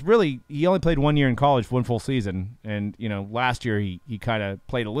because he only played 1 year in college, 1 full season, and last year he kind of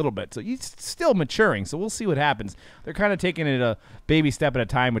played a little bit, so he's still maturing. So we'll see what happens. They're kind of taking it a baby step at a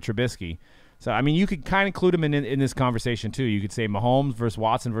time with Trubisky. So I mean, you could kind of include him in this conversation too. You could say Mahomes versus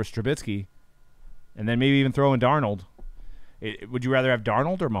Watson versus Trubisky, and then maybe even throw in Darnold. Would you rather have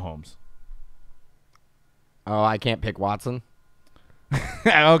Darnold or Mahomes? Oh, I can't pick Watson.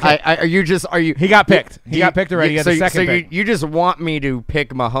 Okay. Are you? He got picked. He got picked already. He got the second so pick. you just want me to pick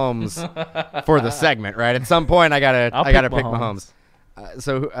Mahomes for the segment, right? At some point, I gotta pick Mahomes.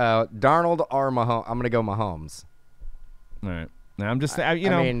 Darnold or Mahomes? I'm gonna go Mahomes. All right. Now I'm just,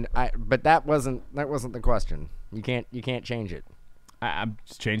 but that wasn't the question. You can't change it. I'm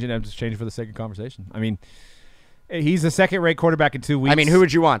just changing. I'm just changing for the sake of conversation. I mean, he's a second-rate quarterback in 2 weeks. I mean, who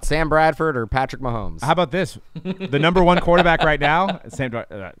would you want, Sam Bradford or Patrick Mahomes? How about this? The number one quarterback right now, Sam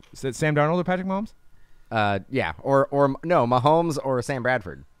Darnold or Patrick Mahomes? Yeah, or no, Mahomes or Sam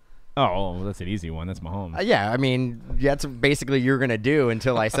Bradford. Oh, well, that's an easy one. That's Mahomes. Yeah, I mean, that's basically you're gonna do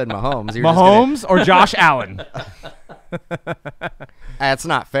until I said Mahomes. Mahomes or Josh Allen? That's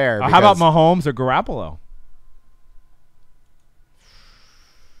not fair. How about Mahomes or Garoppolo?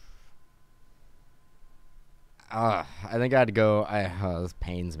 I think I'd go. This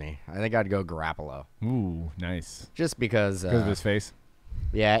pains me. I think I'd go Garoppolo. Ooh, nice. Just because Because of his face.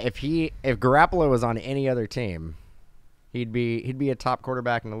 Yeah, if Garoppolo was on any other team, he'd be a top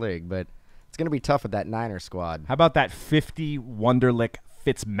quarterback in the league. But it's gonna be tough with that Niner squad. How about that 50 Wonderlic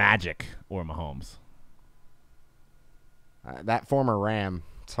Fitzmagic or Mahomes? That former Ram.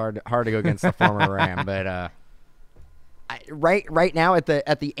 It's hard to go against the former Ram, but right now at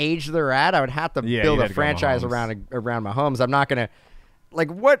the age they're at, I would have to build a franchise around Mahomes. I'm not gonna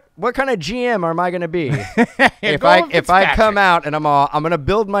what kind of GM am I gonna be if I come out and I'm gonna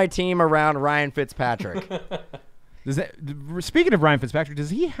build my team around Ryan Fitzpatrick. Speaking of Ryan Fitzpatrick,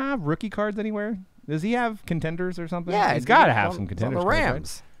 does he have rookie cards anywhere? Does he have contenders or something? Yeah, he's got to have some contenders. On the Rams.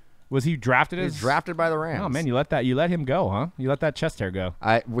 Cards, right? Was he drafted? He was drafted by the Rams. Oh man, you let him go, huh? You let that chest hair go.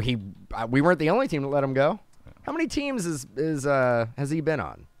 We weren't the only team to let him go. How many teams has he been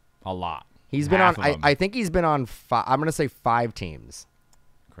on? A lot. He's been on. I think he's been on. I'm gonna say 5 teams.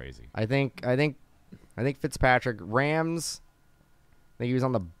 Crazy. I think Fitzpatrick, Rams. I think he was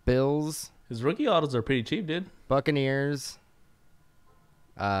on the Bills. His rookie autos are pretty cheap, dude. Buccaneers.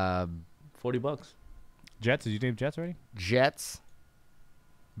 $40. Jets? Did you name Jets already? Jets.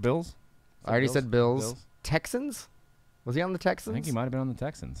 Bills? I already said Bills. Texans? Was he on the Texans? I think he might have been on the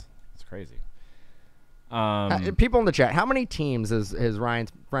Texans. It's crazy. People in the chat, how many teams has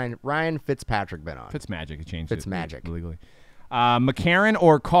Ryan Fitzpatrick been on? Fitzmagic. He changed Fitzmagic. it legally. McCarron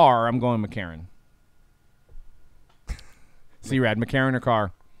or Carr? I'm going McCarron. C-Rad, McCarron or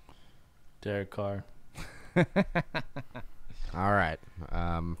Carr? Derek Carr. All right.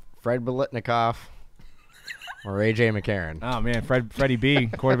 Fred Biletnikoff or A.J. McCarron. Oh, man. Freddie B.,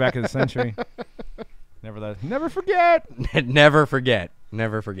 quarterback of the century. Never forget. Never forget.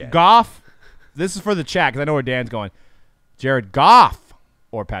 Never forget. Goff. This is for the chat because I know where Dan's going. Jared Goff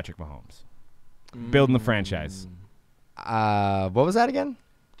or Patrick Mahomes? Building the franchise. What was that again?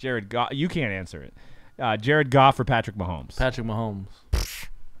 Jared Goff. You can't answer it. Jared Goff or Patrick Mahomes? Patrick Mahomes.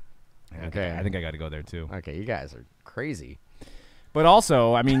 Okay. I think I got to go there, too. Okay, you guys are crazy. But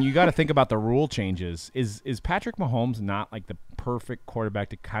also, I mean, you got to think about the rule changes. Is Patrick Mahomes not like the perfect quarterback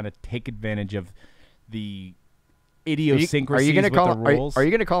to kind of take advantage of the idiosyncrasies with the rules? Are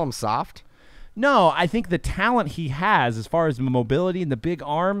you going to call him soft? No, I think the talent he has, as far as the mobility and the big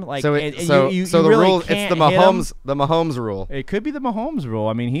arm, like so you the really rule. Can't it's the Mahomes rule. It could be the Mahomes rule.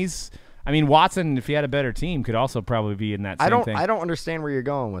 I mean, Watson, if he had a better team, could also probably be in that same thing. I don't understand where you're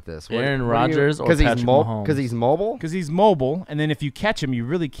going with this. Aaron Rodgers or Patrick Mahomes? Because he's mobile? Because he's mobile, and then if you catch him, you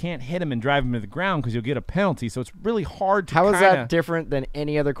really can't hit him and drive him to the ground because you'll get a penalty. So it's really hard to How is that different than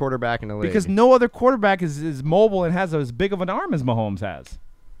any other quarterback in the league? Because no other quarterback is mobile and has as big of an arm as Mahomes has.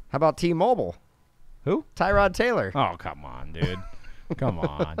 How about T-Mobile? Who? Tyrod Taylor. Oh, come on, dude. Come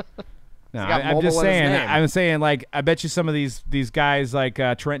on. No, I'm just saying. I'm saying, like, I bet you some of these guys like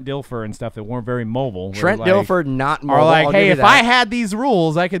Trent Dilfer and stuff that weren't very mobile. Trent Dilfer not mobile. Are like, hey, if I had these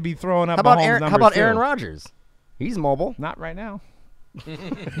rules, I could be throwing up. How about Aaron Rodgers? He's mobile. Not right now.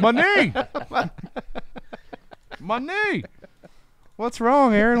 My knee. My knee. What's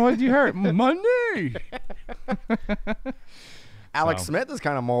wrong, Aaron? What did you hurt? My knee. Alex Smith is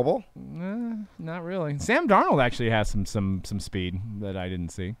kind of mobile. Not really. Sam Darnold actually has some speed that I didn't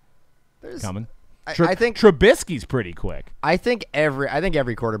see coming. I think Trubisky's pretty quick. I think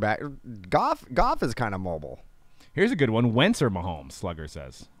every quarterback. Goff is kind of mobile. Here's a good one: Wentz or Mahomes? Slugger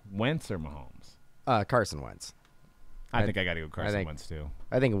says Wentz or Mahomes. Carson Wentz. I think I got to go Carson Wentz too.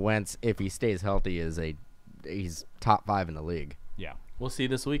 I think Wentz, if he stays healthy, he's top 5 in the league. Yeah, we'll see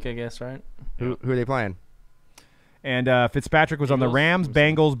this week, I guess, right? Who are they playing? And Fitzpatrick was on the Rams,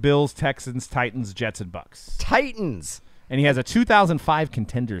 Bengals, Bills, Texans, Titans, Jets, and Bucks. Titans. And he has a 2005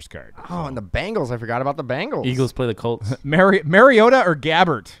 Contenders card. Oh, and the Bengals. I forgot about the Bengals. Eagles play the Colts. Mariota or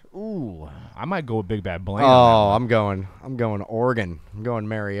Gabbert? Ooh, I might go with Big Bad Blaine. Oh, I'm going Oregon. I'm going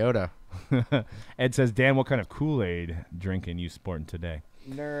Mariota. Ed says, Dan, what kind of Kool-Aid drinking you sporting today?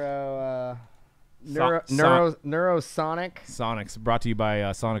 Neurosonic. Sonics, brought to you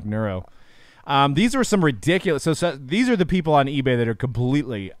by Sonic Neuro. These are some ridiculous. So these are the people on eBay that are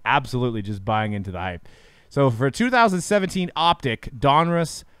absolutely just buying into the hype. So for 2017 Optic,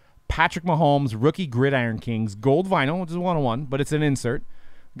 Donruss, Patrick Mahomes, Rookie Gridiron Kings, Gold Vinyl, which is a 101, but it's an insert.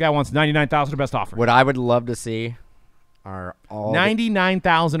 Guy wants $99,000 or best offer. What I would love to see are all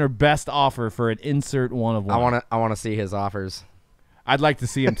 $99,000 or best offer for an insert 1 of 1. I want to see his offers. I'd like to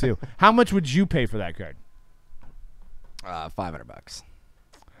see him too. How much would you pay for that card? $500.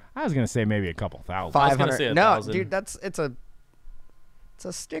 I was gonna say maybe a couple thousand. 500. No, dude, it's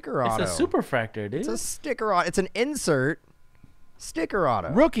a sticker auto. It's a superfractor, dude. It's a sticker auto. It's an insert. Sticker auto.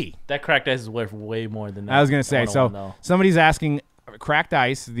 Rookie. That cracked ice is worth way more than that. I was going to say, so 101 though. somebody's asking cracked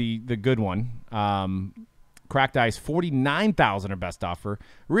ice, the good one. Cracked ice, $49,000 or best offer.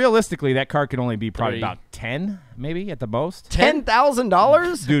 Realistically, that card could only be probably Three. about 10, maybe at the most.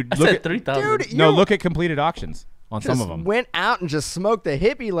 $10,000? Dude, I look said at 3,000. Dude, no, you look at completed auctions on some just of them. went out and just smoked the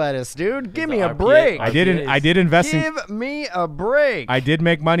hippie lettuce, dude. Give me a RPA. break. I did invest in. Give me a break. I did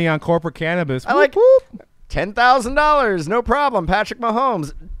make money on corporate cannabis. I like Whoop, whoop. $10,000. No problem. Patrick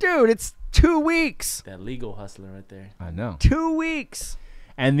Mahomes. Dude, it's 2 weeks. That legal hustler right there. I know. 2 weeks.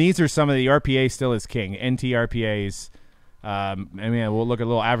 And these are some of the RPA still is king. NT RPAs. I mean, we'll look at a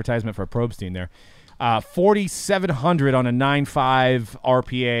little advertisement for Probstein there. 4,700 on a 9.5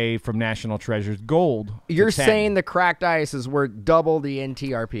 RPA from National Treasures Gold. for You're 10. saying the cracked ice is worth double the NT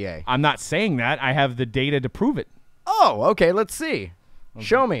RPA. I'm not saying that. I have the data to prove it. Oh, okay. Let's see.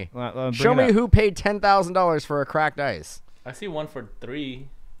 Show me. Bring Show it me up. who paid $10,000 for a cracked ice. I see one for 3,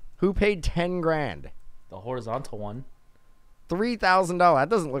 Who paid 10 grand? the horizontal one. $3,000. That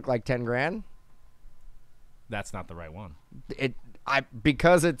doesn't look like 10 grand. That's not the right one.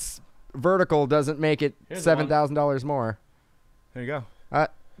 Because it's vertical doesn't make it Here's one. $7,000 more. There you go.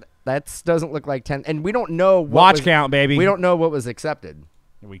 That doesn't look like 10, and we don't know. Watch count, baby. We don't know what was accepted.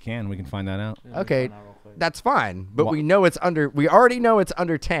 We can find that out. Yeah, Okay, find out real quick. that's fine, but Wha- we know it's under. We already know it's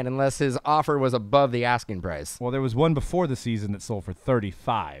under 10 unless his offer was above the asking price. Well, there was one before the season that sold for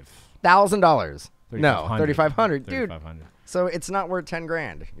 $35,000. $1,000. No, 3,500. 3,500, dude. 3,500. So it's not worth 10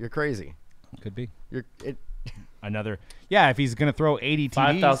 grand. You're crazy. Could be It. another. Yeah, if he's gonna throw 80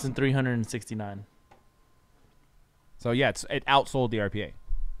 TVs. 5,369. So yeah, it outsold the RPA.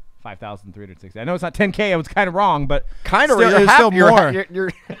 5,360. I know it's not 10K. I was kind of wrong, but Kind of. still, You're there's still more.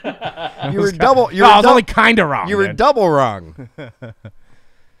 You were double. You No, were I was dou- only kind of wrong. You were man. double wrong.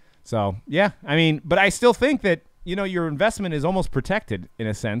 So yeah, I mean, but I still think that your investment is almost protected in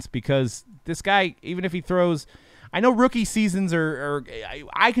a sense because this guy, even if he throws, I know rookie seasons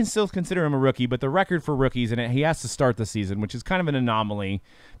I can still consider him a rookie, but the record for rookies and he has to start the season, which is kind of an anomaly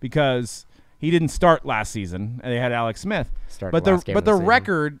because he didn't start last season. And they had Alex Smith, Started but last game of the the season.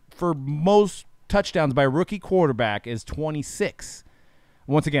 record for most touchdowns by a rookie quarterback is 26.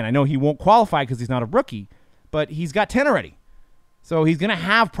 Once again, I know he won't qualify because he's not a rookie, but he's got 10 already. So he's going to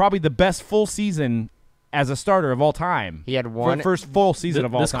have probably the best full season as a starter of all time. He had one- first full season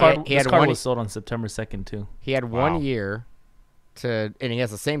of all This time. card, He this had card one- was sold on September 2nd too. He had Wow. 1 year and he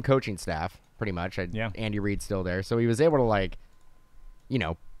has the same coaching staff pretty much. Yeah. Andy Reid's still there, so he was able to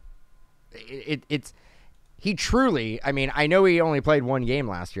it's. He truly, I mean, I know he only played one game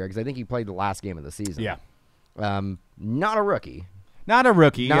last year because I think he played the last game of the season. Yeah. Not a rookie. Not a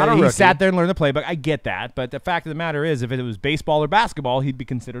rookie. Not a He rookie. sat there and learned the playbook. I get that. But the fact of the matter is, if it was baseball or basketball, he'd be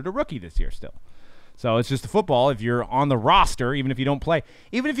considered a rookie this year still. So it's just a football. If you're on the roster, even if you don't play,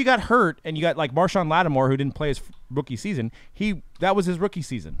 even if you got hurt and you got like Marshawn Lattimore who didn't play his rookie season, that was his rookie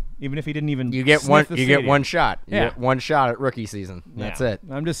season. Even if he didn't even You get sniff one. the You get stadium. one shot. You Yeah. get one shot at rookie season. That's Yeah. it.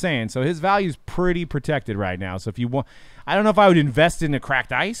 I'm just saying. So his value's pretty protected right now. So if you want, I don't know if I would invest in a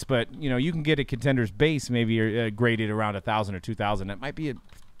cracked ice, but you can get a contender's base maybe graded around 1,000 or 2,000. That might be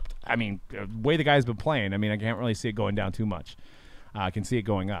the way the guy's been playing. I mean, I can't really see it going down too much. I can see it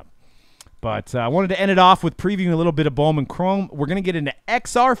going up. But I wanted to end it off with previewing a little bit of Bowman Chrome. We're going to get into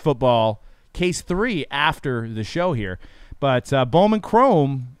XR football, case 3 after the show here. But Bowman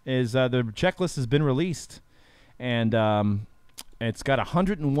Chrome is the checklist has been released, and it's got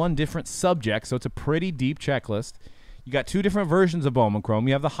 101 different subjects, so it's a pretty deep checklist. You got 2 different versions of Bowman Chrome.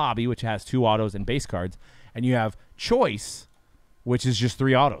 You have the Hobby, which has 2 autos and base cards, and you have Choice, which is just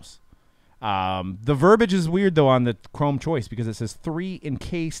 3 autos. The verbiage is weird, though, on the Chrome Choice because it says 3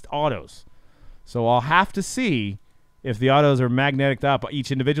 encased autos. So I'll have to see if the autos are magnetic up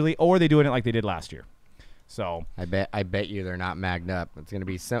each individually, or are they doing it like they did last year. So I bet you they're not magged up. It's gonna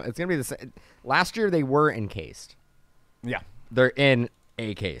be the same. Last year they were encased. yeah, They're in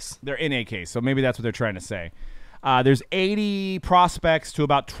a case. they're in a case. So maybe that's what they're trying to say. There's 80 prospects to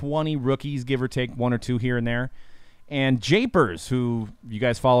about 20 rookies, give or take 1 or 2 here and there. And Japers, who you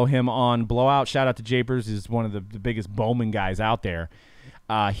guys follow him on Blowout, shout out to Japers, is one of the biggest Bowman guys out there.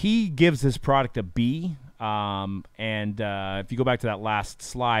 He gives his product a B. If you go back to that last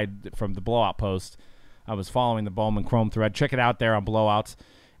slide from the Blowout post, I was following the Bowman Chrome thread. Check it out there on Blowouts.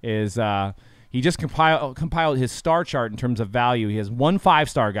 He just compiled his star chart in terms of value. He has 1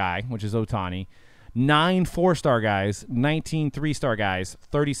 5-star guy, which is Otani, 9 4-star guys, 19 3-star guys,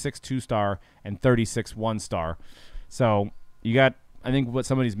 36 2-star, and 36 1-star. So you got, I think what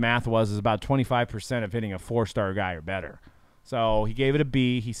somebody's math was is about 25% of hitting a 4-star guy or better. So he gave it a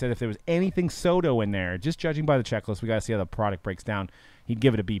B. He said if there was anything Soto in there, just judging by the checklist, we got to see how the product breaks down, he'd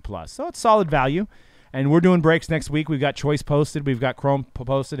give it a B+. So it's solid value. And we're doing breaks next week. We've got Choice posted. We've got Chrome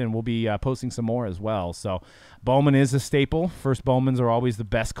posted, and we'll be posting some more as well. So Bowman is a staple. First Bowmans are always the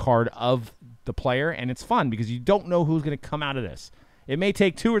best card of the player, and it's fun because you don't know who's going to come out of this. It may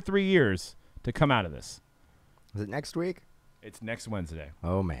take 2 or 3 years to come out of this. Is it next week? It's next Wednesday.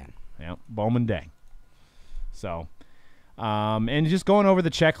 Oh, man. Yeah, Bowman Day. So, and just going over the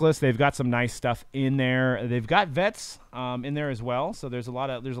checklist, they've got some nice stuff in there. They've got vets in there as well. So there's a lot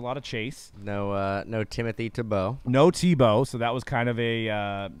of chase. No Timothy Tebow. No Tebow. So that was kind of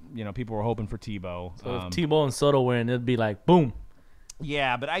a people were hoping for Tebow. So if Tebow and Soto were in, it'd be like boom.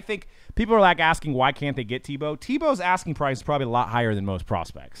 Yeah, but I think people are like asking why can't they get Tebow? Tebow's asking price is probably a lot higher than most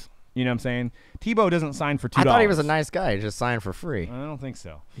prospects. You know what I'm saying? Tebow doesn't sign for $2. I thought he was a nice guy. He just signed for free. I don't think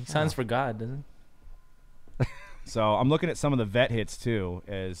so. He signs for God, doesn't he? So I'm looking at some of the vet hits too.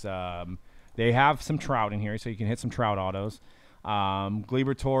 As they have some Trout in here, so you can hit some Trout autos.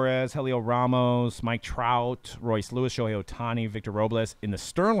 Gleyber Torres, Helio Ramos, Mike Trout, Royce Lewis, Shohei Ohtani, Victor Robles in the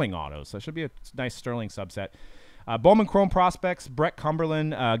Sterling autos. So it should be a nice Sterling subset. Bowman Chrome prospects, Brett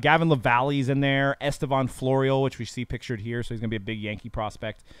Cumberland, Gavin Lavalley's in there, Estevan Florial, which we see pictured here, so he's going to be a big Yankee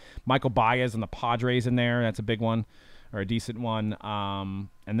prospect. Michael Baez and the Padres in there. That's a big one, or a decent one. And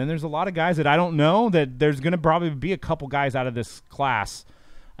then there's a lot of guys that I don't know, that there's going to probably be a couple guys out of this class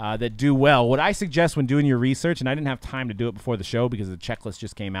that do well. What I suggest when doing your research, and I didn't have time to do it before the show because the checklist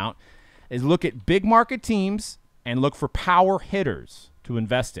just came out, is look at big market teams and look for power hitters to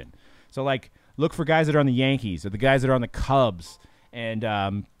invest in. So, like, look for guys that are on the Yankees or the guys that are on the Cubs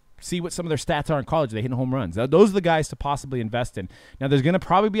and see what some of their stats are in college. They hit home runs. Those are the guys to possibly invest in. Now, there's going to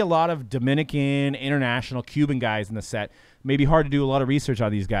probably be a lot of Dominican, international, Cuban guys in the set. Maybe hard to do a lot of research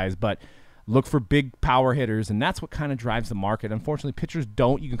on these guys, but look for big power hitters, and that's what kind of drives the market. Unfortunately, pitchers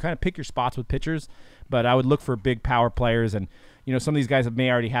don't. You can kind of pick your spots with pitchers, but I would look for big power players. And, some of these guys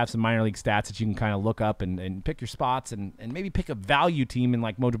may already have some minor league stats that you can kind of look up and pick your spots and maybe pick a value team in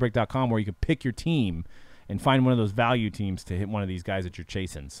like MojoBreak.com where you can pick your team and find one of those value teams to hit one of these guys that you're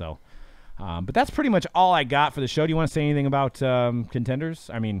chasing. So, but that's pretty much all I got for the show. Do you want to say anything about contenders?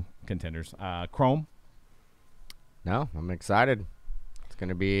 Chrome? No, I'm excited. It's going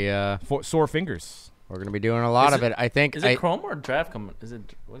to be sore fingers. We're going to be doing a lot of it. I think. Is it Chrome or Draft coming? Is it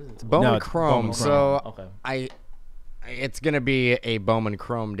what is it? It's Bowman Chrome. Bowman So okay. It's going to be a Bowman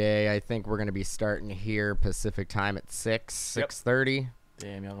Chrome day. I think we're going to be starting here Pacific time at 6:30.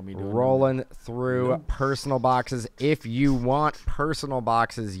 Damn, y'all gonna be doing rolling through personal boxes. If you want personal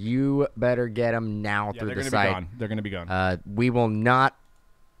boxes, you better get them now through the site. They're going to be gone. We will not.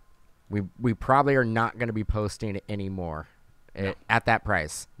 We probably are not going to be posting anymore at that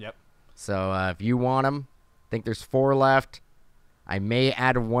price. Yep. So if you want them, I think there's 4 left. I may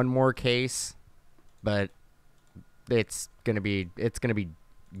add 1 more case, but it's gonna be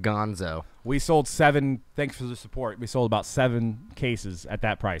gonzo. We sold 7. Thanks for the support. We sold about 7 cases at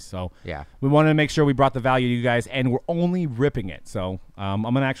that price. So yeah, we wanted to make sure we brought the value to you guys, and we're only ripping it. So I'm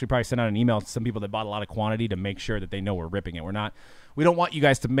gonna actually probably send out an email to some people that bought a lot of quantity to make sure that they know we're ripping it. We don't want you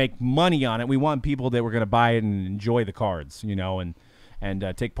guys to make money on it. We want people that were gonna buy it and enjoy the cards,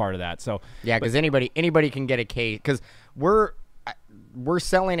 and take part of that. So yeah, because anybody can get a case, because we're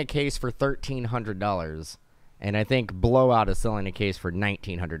selling a case for $1,300. And I think Blowout is selling a case for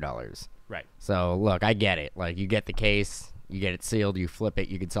 $1,900. Right. So, look, I get it. Like, you get the case, you get it sealed, you flip it,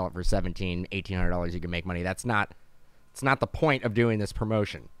 you can sell it for $1,700, $1,800, you can make money. It's not the point of doing this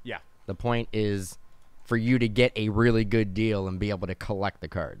promotion. Yeah. The point is for you to get a really good deal and be able to collect the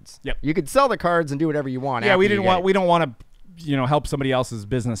cards. Yep. You could sell the cards and do whatever you want. Yeah, we don't want to help somebody else's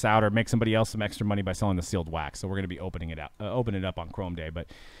business out or make somebody else some extra money by selling the sealed wax. So we're going to be opening it up on Chrome Day, but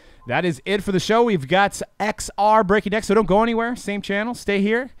that is it for the show. We've got XR breaking decks, so don't go anywhere. Same channel. Stay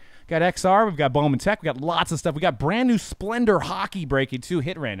here. Got XR. We've got Bowman Tech. We got lots of stuff. We got brand new Splendor hockey breaking too.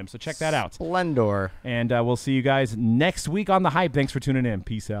 Hit random. So check that out. Splendor. And we'll see you guys next week on The Hype. Thanks for tuning in.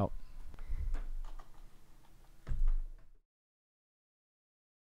 Peace out.